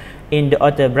employee in the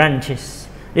other branches.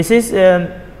 This is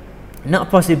not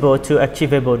possible to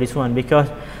achievable this one, because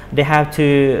they have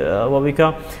to what we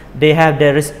call, they have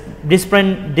the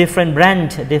different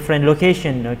branch, different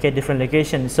location. Okay, different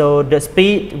location, so the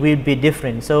speed will be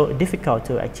different, so difficult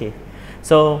to achieve.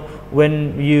 So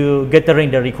when you gathering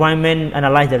the requirement,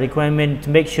 analyze the requirement to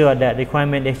make sure that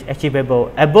requirement is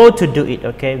achievable, able to do it.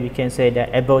 Okay, we can say that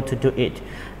able to do it.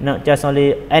 Not just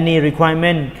only any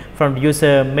requirement from the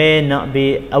user may not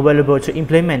be available to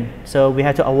implement. So we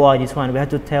have to avoid this one. We have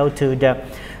to tell to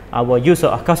our user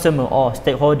or customer or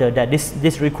stakeholder that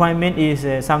this requirement is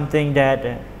something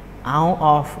that out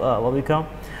of what we call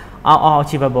out of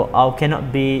achievable, or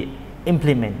cannot be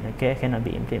implemented. Okay, cannot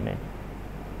be implemented.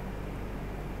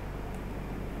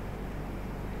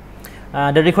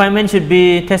 The requirement should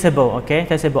be testable. Okay,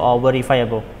 testable or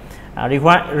verifiable.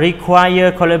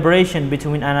 Require collaboration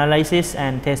between analysis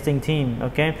and testing team.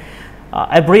 Okay,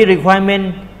 every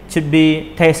requirement should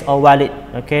be test or valid.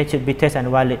 Okay, should be test and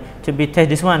valid. To be test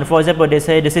this one. For example, they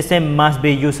say the system must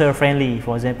be user friendly.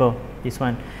 For example, this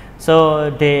one. So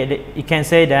you can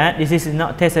say that this is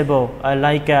not testable.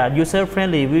 Like user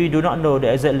friendly, we do not know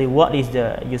exactly what is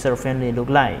the user friendly look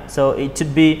like. So it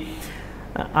should be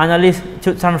analyst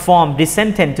to transform this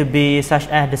sentence to be such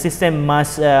as the system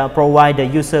must provide the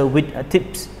user with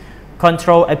tips.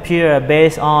 Control appear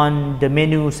based on the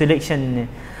menu selection,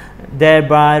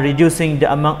 thereby reducing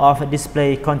the amount of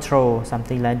display control,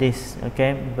 something like this.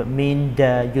 Okay, but mean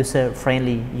the user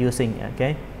friendly using.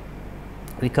 Okay,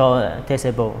 we call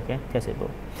testable. Okay, testable.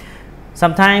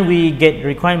 Sometimes we get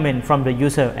requirement from the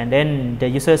user, and then the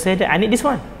user said that I need this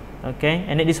one. Okay,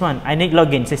 I need this one. I need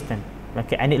login system.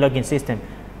 Okay, I need login system,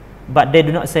 but they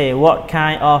do not say what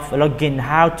kind of login,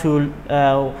 how to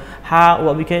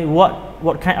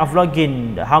what kind of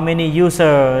login, how many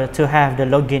users to have the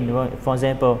login. For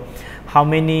example, how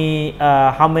many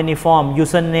form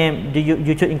username do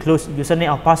you should include username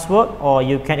or password, or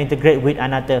you can integrate with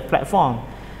another platform.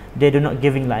 They do not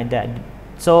giving like that.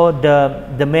 So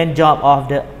the main job of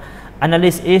the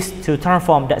analyst is to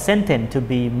transform that sentence to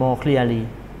be more clearly.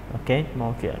 Okay,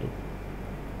 more clearly.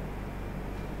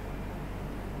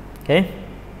 Okay.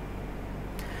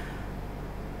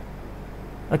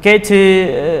 Okay,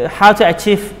 to how to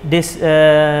achieve this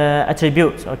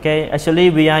attributes. Okay, actually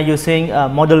we are using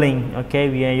modeling. Okay,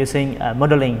 we are using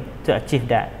modeling to achieve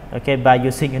that. Okay, by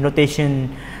using a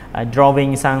notation,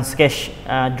 drawing some sketch,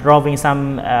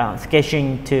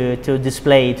 sketching to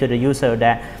display to the user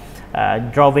that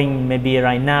drawing. Maybe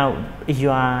right now, if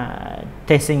you are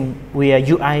testing with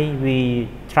UI, we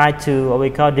try to what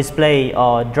we call display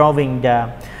or drawing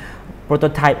the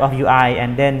prototype of UI,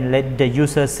 and then let the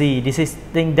user see this is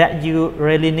thing that you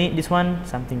really need, this one,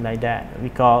 something like that. We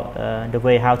call the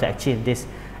way how to achieve this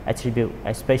attribute,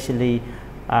 especially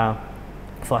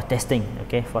for testing.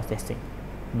 Okay, for testing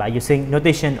by using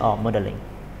notation or modeling.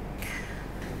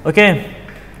 Okay,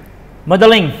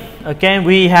 modeling. Okay,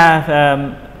 we have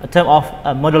a term of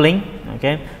modeling.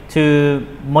 Okay, to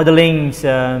modeling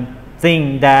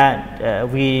thing that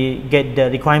we get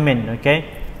the requirement. Okay,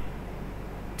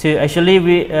 to actually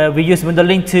we use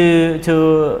modeling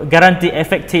to guarantee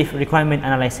effective requirement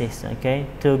analysis. Okay,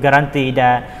 to guarantee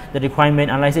that the requirement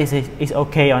analysis is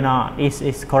okay or not,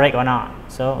 is correct or not.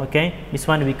 So okay, this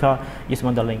one we call use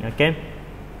modeling. Okay.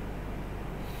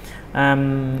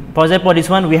 For example, this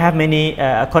one we have many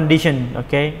condition.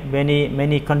 Okay,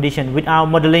 many condition. Without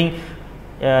modeling,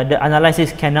 the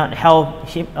analysis cannot help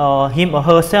him or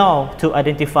herself to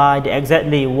identify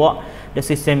exactly what the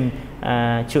system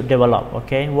should develop.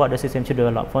 Okay, what the system should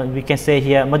develop. We can say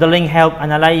here, modeling help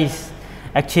analyze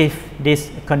achieve this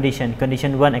condition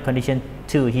 1 and condition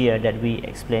 2 here that we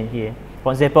explain here.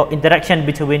 For example, interaction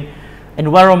between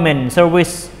environment,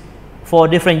 service for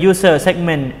different user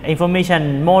segment,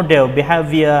 information model,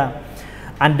 behavior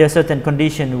under certain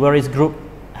condition, various group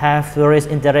have various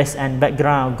interests and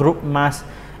background. Group must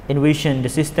envision the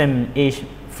system each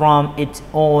from its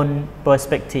own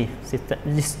perspective.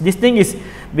 This thing is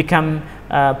become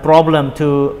a problem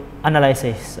to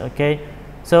analysis. Okay,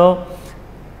 so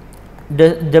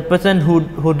the person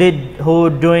who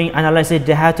doing analysis,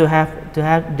 they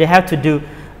have to do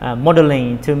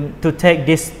modeling to take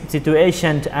this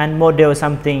situation and model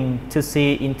something to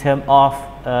see in terms of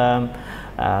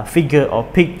figure or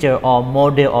picture or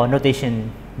model or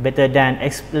notation, better than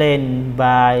explained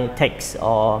by text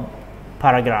or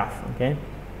paragraph. Okay.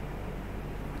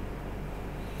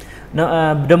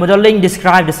 Now, the modeling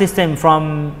describes the system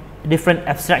from different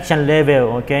abstraction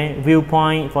level. Okay,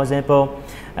 viewpoint, for example,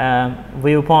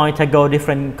 viewpoint tackle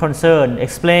different concern,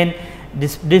 explain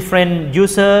this different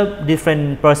user,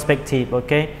 different perspective.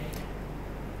 Okay,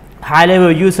 high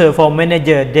level user for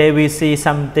manager, they will see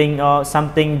something or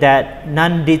something that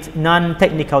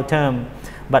non-technical term,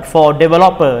 but for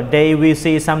developer they will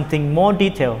see something more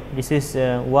detailed. This is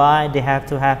why they have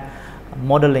to have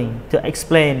modeling to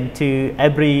explain to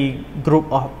every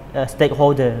group of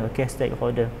stakeholder. Okay,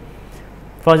 stakeholder.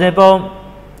 For example,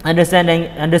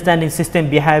 understanding system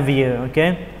behavior.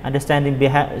 Okay, understanding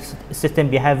system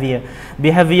behavior.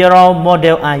 Behavioral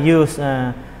model are used.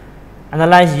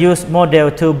 Analysts use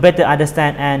model to better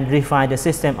understand and refine the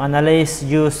system. Analysts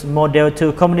use model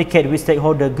to communicate with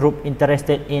stakeholder group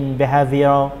interested in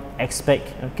behavioral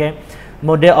aspect. Okay,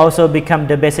 model also become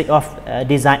the basic of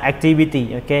design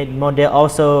activity. Okay, model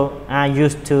also are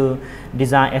used to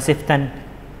design acceptance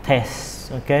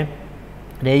tests. Okay,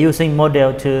 they're using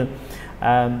model to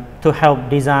help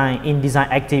design in design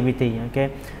activity. Okay,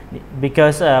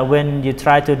 because when you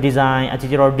try to design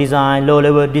architectural design, low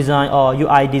level design or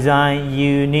UI design,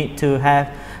 you need to have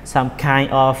some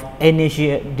kind of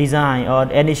initiate design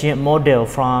or initiate model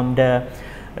from the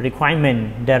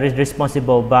requirement that is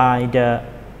responsible by the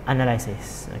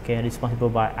analysis. Okay, responsible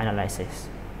by analysis.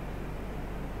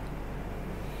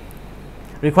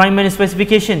 Requirement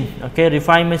specification. Okay,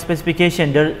 requirement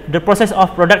specification. The process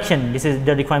of production. This is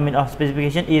the requirement of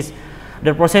specification is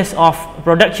the process of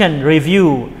production,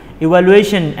 review,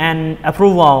 evaluation, and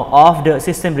approval of the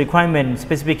system requirement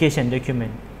specification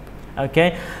document.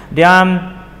 Okay, there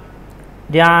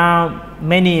are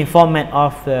many formats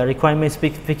of requirement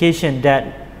specification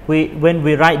that when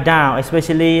we write down,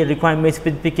 especially requirement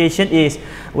specification is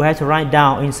we have to write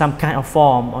down in some kind of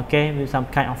form. Okay, with some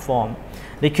kind of form.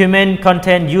 Document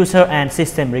contain user and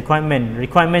system requirement.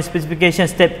 Requirement specification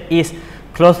step is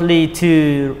closely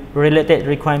to related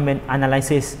requirement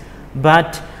analysis,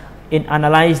 but in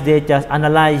analyze they just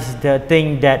analyze the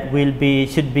thing that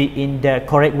should be in the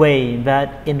correct way. But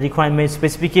in requirement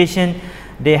specification,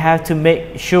 they have to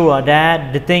make sure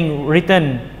that the thing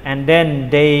written and then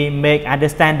they make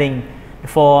understanding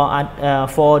for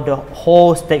the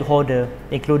whole stakeholder,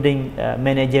 including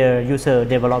manager, user,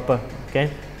 developer. Okay,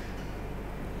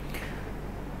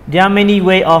 there are many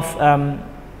ways of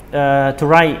to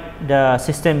write the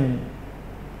system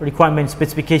requirement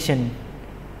specification.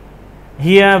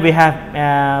 Here we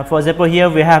have, for example, here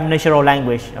we have natural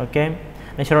language. Okay,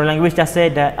 natural language just say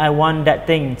that I want that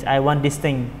thing, I want this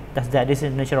thing. That's that. This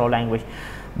is natural language.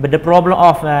 But the problem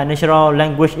of natural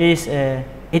language is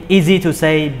it's easy to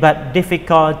say but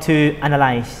difficult to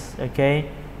analyze. Okay,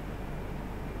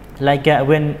 like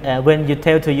when you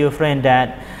tell to your friend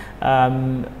that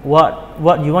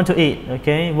what you want to eat.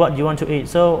 Okay, what you want to eat.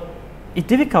 So it's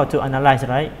difficult to analyze,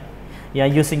 right? Yeah,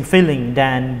 using feeling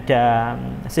than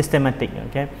systematic.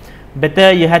 Okay,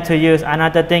 better you have to use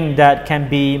another thing that can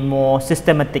be more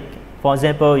systematic. For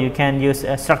example, you can use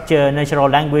a structured natural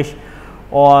language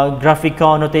or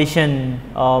graphical notation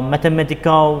or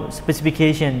mathematical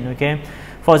specification. Okay,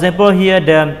 for example, here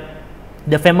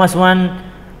the famous one,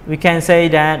 we can say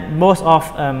that most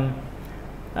of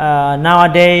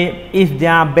nowadays, if they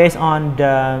are based on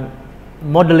the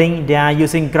modeling, they are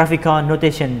using graphical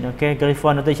notation. Okay,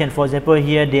 graphical notation. For example,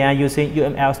 here they are using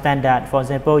UML standard. For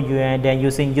example, they are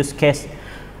using use case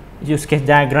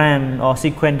diagram or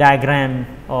sequence diagram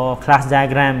or class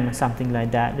diagram, something like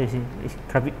that. This is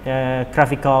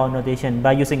graphical notation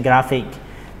by using graphic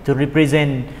to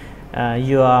represent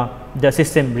the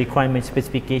system requirement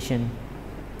specification.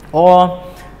 Or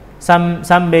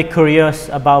some may curious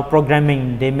about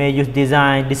programming, they may use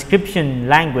design description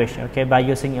language. Okay, by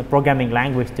using a programming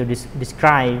language to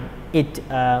describe it,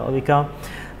 what we call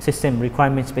system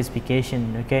requirement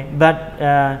specification. Okay, but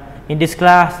in this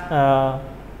class,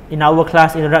 in our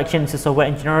class Introduction to Software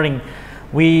Engineering,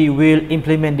 we will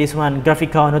implement this one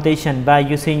graphical notation by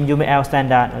using UML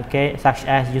standard, okay, such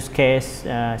as use case,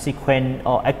 sequence,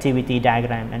 or activity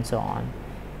diagram, and so on.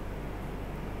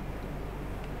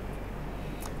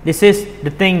 This is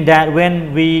the thing that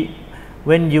when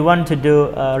you want to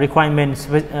do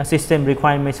system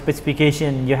requirement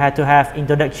specification, you have to have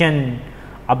introduction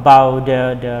about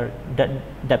the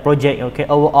project, okay,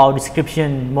 overall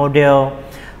description, model,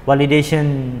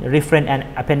 validation, reference, and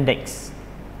appendix.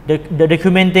 The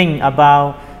documenting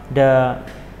about the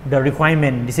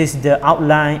requirement. This is the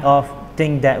outline of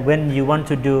thing that when you want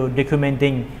to do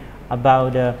documenting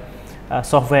about the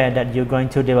software that you're going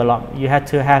to develop, you have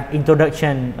to have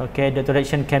introduction, okay. The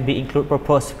introduction can be include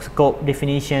purpose, scope,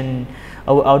 definition,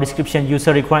 our description,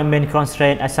 user requirement,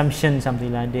 constraint, assumption,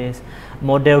 something like this.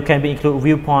 Model can be include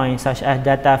viewpoints such as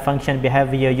data, function,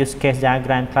 behavior, use case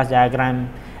diagram, class diagram,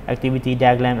 activity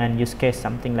diagram, and use case,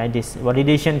 something like this.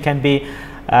 Validation can be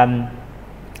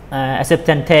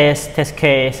acceptance test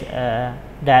case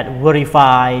that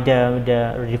verify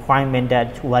the requirement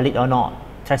that valid or not,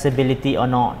 traceability or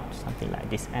not, something like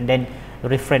this. And then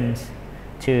reference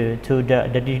to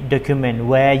the document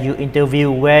where you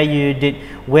interview, where you did,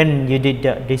 when you did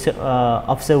this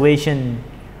observation,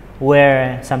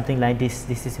 where, something like this.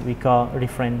 This is we call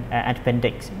reference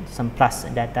appendix, some plus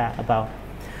data about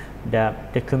the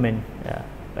document,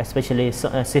 especially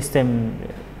system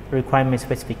requirement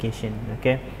specification,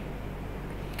 okay.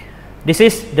 This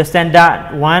is the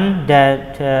standard one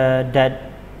that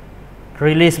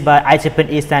released by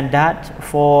IEEE standard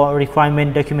for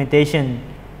requirement documentation,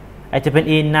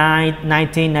 IEEE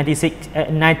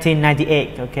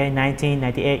 1998, okay,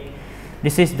 1998.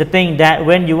 This is the thing that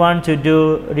when you want to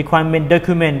do requirement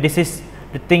document, this is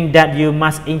the thing that you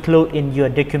must include in your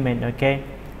document, okay,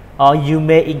 or you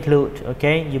may include,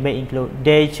 okay, you may include.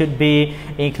 They should be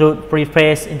include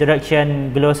preface,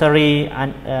 introduction, glossary,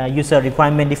 and user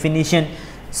requirement definition,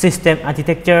 system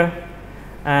architecture,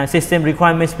 system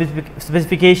requirement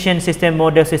specification, system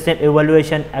model, system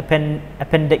evaluation,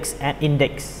 appendix, and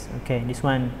index, okay. This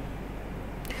one,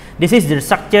 this is the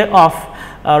structure of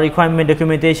requirement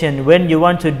documentation when you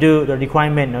want to do the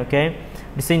requirement, okay.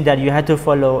 The thing that you have to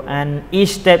follow, and each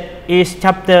step, each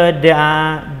chapter, they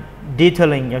are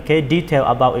detailing, okay, detail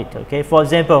about it, okay. For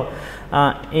example,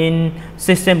 in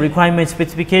system requirement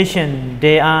specification,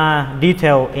 they are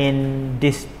detailed in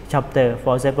this chapter.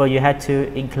 For example, you have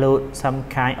to include some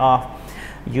kind of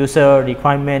user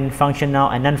requirement, functional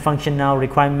and non-functional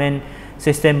requirement.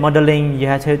 System modeling, you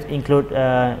have to include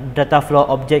data flow,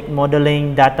 object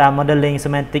modeling, data modeling,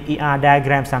 semantic ER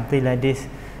diagram, something like this.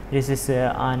 This is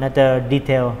another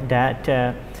detail that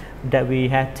that we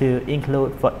have to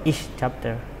include for each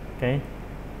chapter, okay.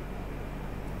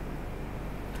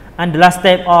 And the last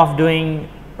step of doing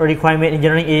requirement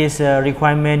engineering is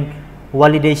requirement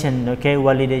validation, okay.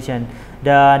 Validation,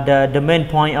 the main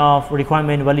point of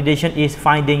requirement validation is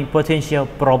finding potential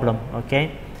problem,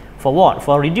 okay. For what?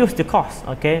 For reduce the cost,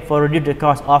 okay. For reduce the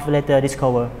cost of later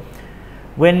discover.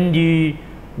 When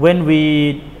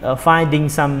we finding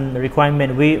some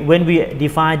requirement, when we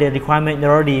define the requirement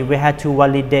already, we have to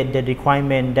validate the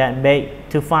requirement that make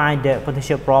to find the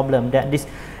potential problem, that this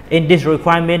in this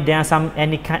requirement there are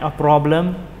any kind of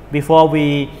problem before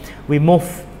we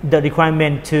move the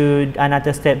requirement to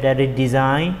another step, that is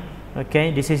design,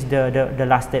 okay. This is the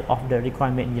last step of the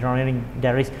requirement engineering.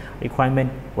 There is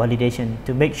requirement validation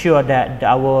to make sure that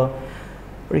our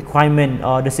requirement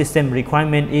or the system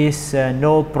requirement is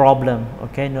no problem,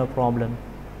 okay, no problem.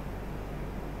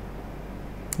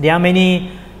 There are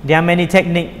many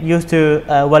techniques used to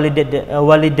validate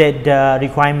the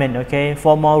requirement, okay.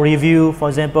 Formal review, for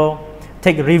example,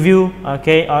 take review,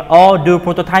 okay, or do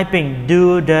prototyping,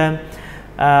 do the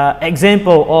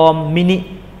example or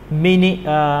mini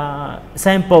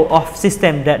sample of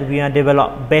system that we are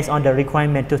developed based on the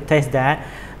requirement to test that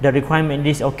the requirement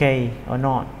is okay or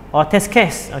not. Or test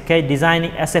case, okay,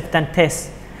 designing acceptance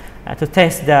test to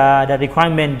test the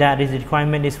requirement, that this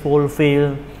requirement is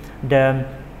fulfill the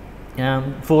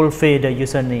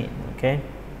user need, okay.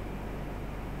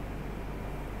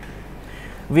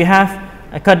 We have,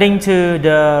 according to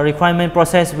the requirement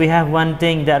process, we have one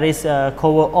thing that is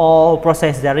cover all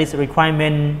process, that is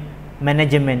requirement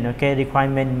management, okay.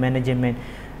 Requirement management,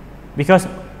 because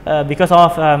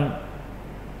of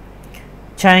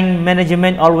change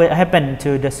management always happen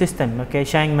to the system, okay.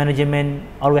 Change management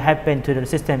always happen to the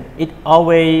system. It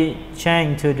always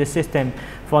change to the system.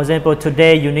 For example,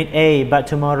 today you need A, but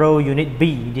tomorrow you need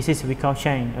B. This is we call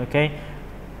change, okay.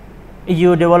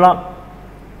 You develop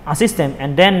a system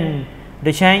and then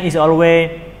the change is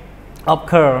always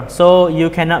occur, so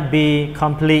you cannot be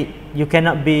complete, you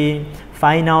cannot be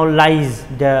finalize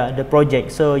the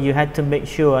project. So you have to make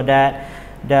sure that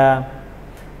the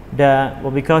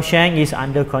what we call change is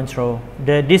under control.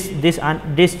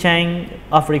 This change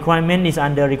of requirement is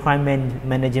under requirement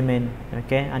management.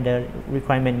 Okay, under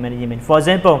requirement management. For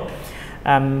example,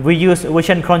 we use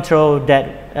version control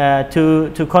that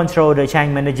to control the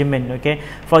change management. Okay,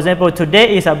 for example,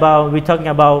 today is about we're talking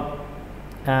about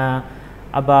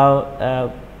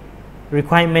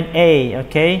requirement A.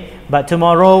 Okay, but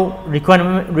tomorrow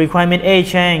requirement A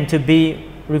change to be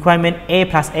requirement A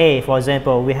plus A. For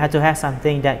example, we have to have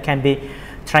something that can be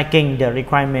tracking the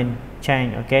requirement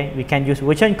change. Okay, we can use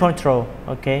version control.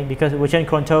 Okay, because version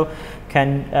control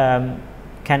can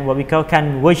what we call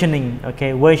can versioning.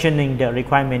 Okay, versioning the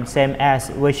requirement same as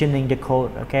versioning the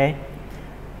code. Okay,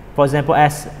 for example,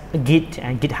 as Git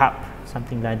and GitHub,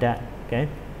 something like that. Okay,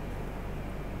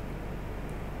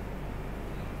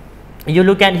 you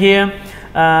look at here,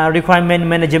 requirement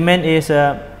management is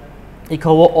it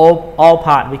covers all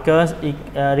part, because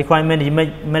requirement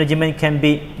management can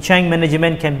be change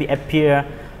management can be appear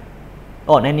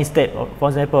on any step. For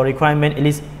example, requirement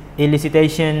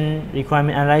elicitation,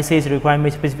 requirement analysis,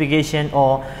 requirement specification,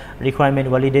 or requirement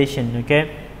validation. Okay,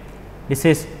 this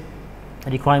is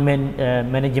requirement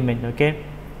management. Okay,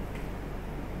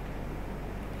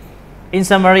 in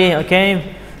summary,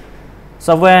 okay,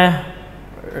 software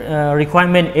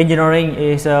requirement engineering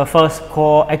is first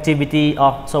core activity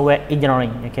of software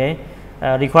engineering. Okay,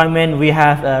 requirement, we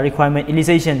have requirement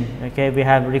elicitation. Okay, we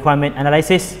have requirement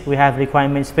analysis, we have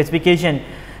requirement specification,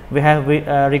 we have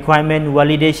requirement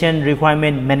validation,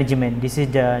 requirement management. This is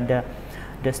the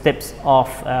steps of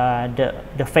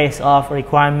the phase of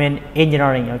requirement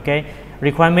engineering. Okay,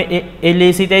 requirement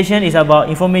elicitation is about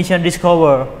information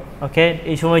discovery. Okay,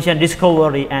 information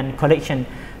discovery and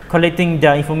collecting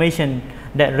the information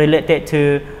that related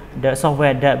to the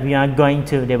software that we are going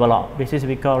to develop. This is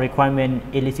we call requirement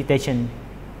elicitation.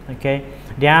 Okay,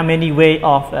 there are many ways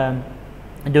of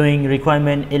doing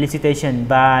requirement elicitation: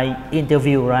 by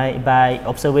interview, right, by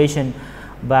observation,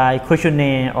 by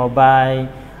questionnaire, or by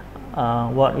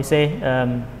what we say,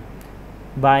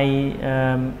 by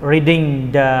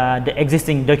reading the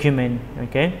existing document.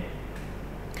 Okay,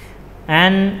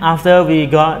 and after we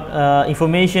got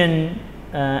information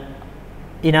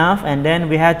enough, and then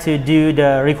we had to do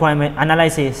the requirement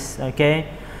analysis. Okay,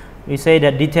 we say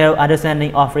that detailed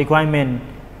understanding of requirement.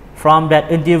 From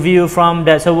that interview, from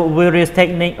that various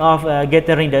technique of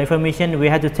gathering the information, we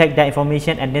had to take that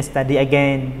information and then study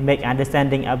again, make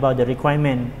understanding about the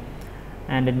requirement,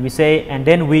 and then we say, and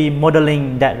then we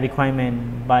modeling that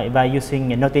requirement by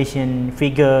using a notation,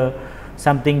 figure,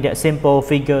 something that simple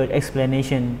figure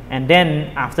explanation, and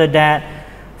then after that,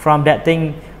 from that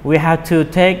thing, we have to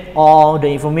take all the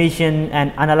information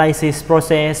and analysis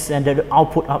process and the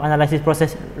output of analysis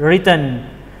process, written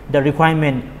the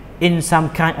requirement in some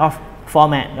kind of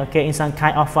format. Okay, in some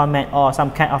kind of format or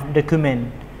some kind of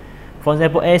document. For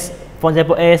example, as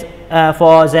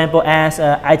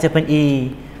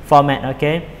IEEE format.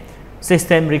 Okay,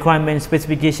 system requirement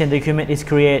specification document is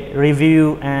created,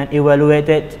 reviewed, and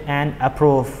evaluated and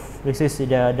approved. This is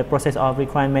the process of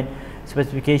requirement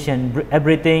specification.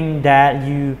 Everything that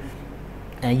you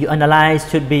analyze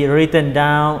should be written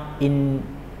down in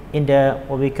the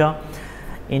what we call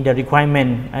in the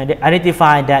requirement, and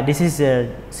identify that this is a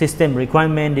system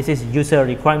requirement, this is user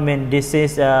requirement, this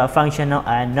is a functional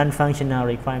and non-functional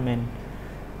requirement.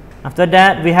 After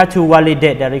that, we have to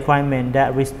validate the requirement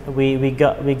that we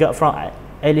got from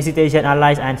elicitation,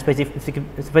 analyze, and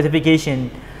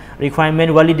specification.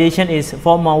 Requirement validation is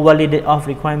formal validate of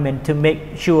requirement to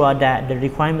make sure that the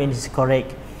requirement is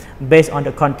correct based on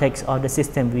the context of the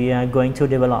system we are going to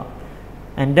develop.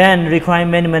 And then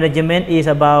requirement management is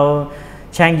about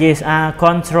changes are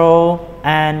controlled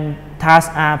and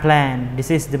tasks are planned.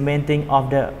 This is the main thing of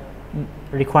the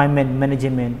requirement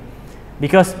management,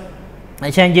 because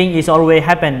changing is always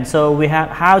happen. So we have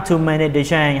how to manage the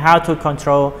change, how to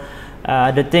control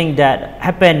the thing that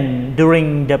happen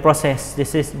during the process.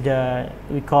 This is the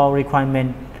we call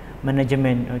requirement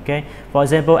management. Okay, for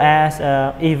example, as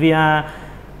if we are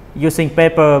using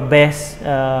paper-based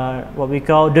what we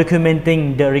call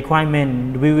documenting the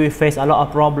requirement, we will face a lot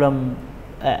of problem,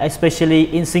 especially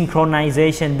in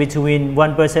synchronization between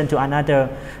one person to another.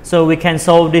 So we can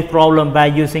solve this problem by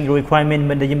using requirement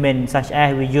management, such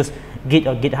as we use Git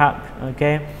or GitHub.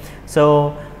 Okay,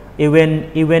 so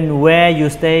even where you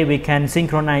stay, we can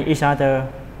synchronize each other.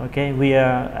 Okay, we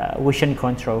are version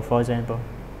control, for example.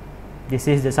 This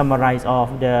is the summarize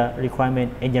of the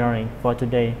requirement engineering for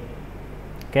today.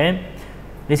 Okay,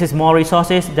 This is more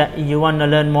resources that you want to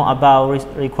learn more about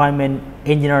requirement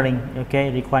engineering,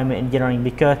 okay, requirement engineering,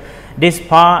 because this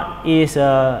part is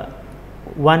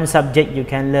one subject you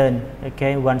can learn,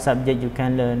 okay, one subject you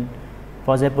can learn.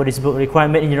 For example, this book,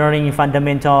 Requirement Engineering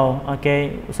Fundamental,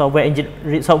 okay,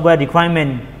 software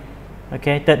requirement,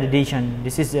 okay, 3rd edition.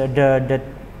 This is the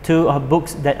two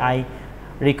books that I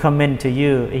recommend to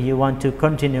you if you want to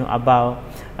continue about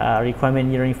requirement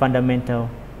engineering fundamental.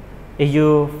 If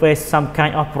you face some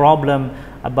kind of problem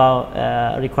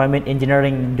about requirement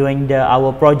engineering doing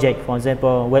our project, for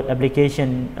example, web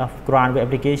application of grant web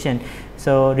application,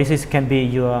 so this can be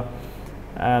your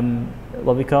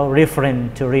what we call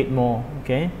reference to read more.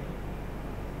 Okay.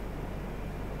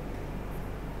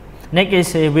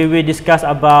 Next is we will discuss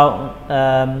about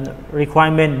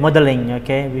requirement modeling.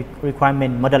 Okay,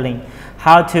 requirement modeling.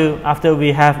 How to, after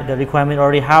we have the requirement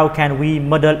already, how can we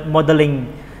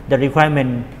modeling the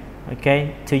requirement?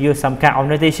 Okay, to use some kind of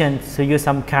notation, to use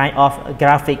some kind of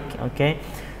graphic. Okay,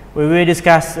 we will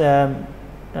discuss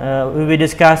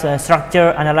structure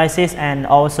analysis and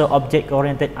also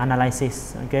object-oriented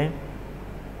analysis. Okay.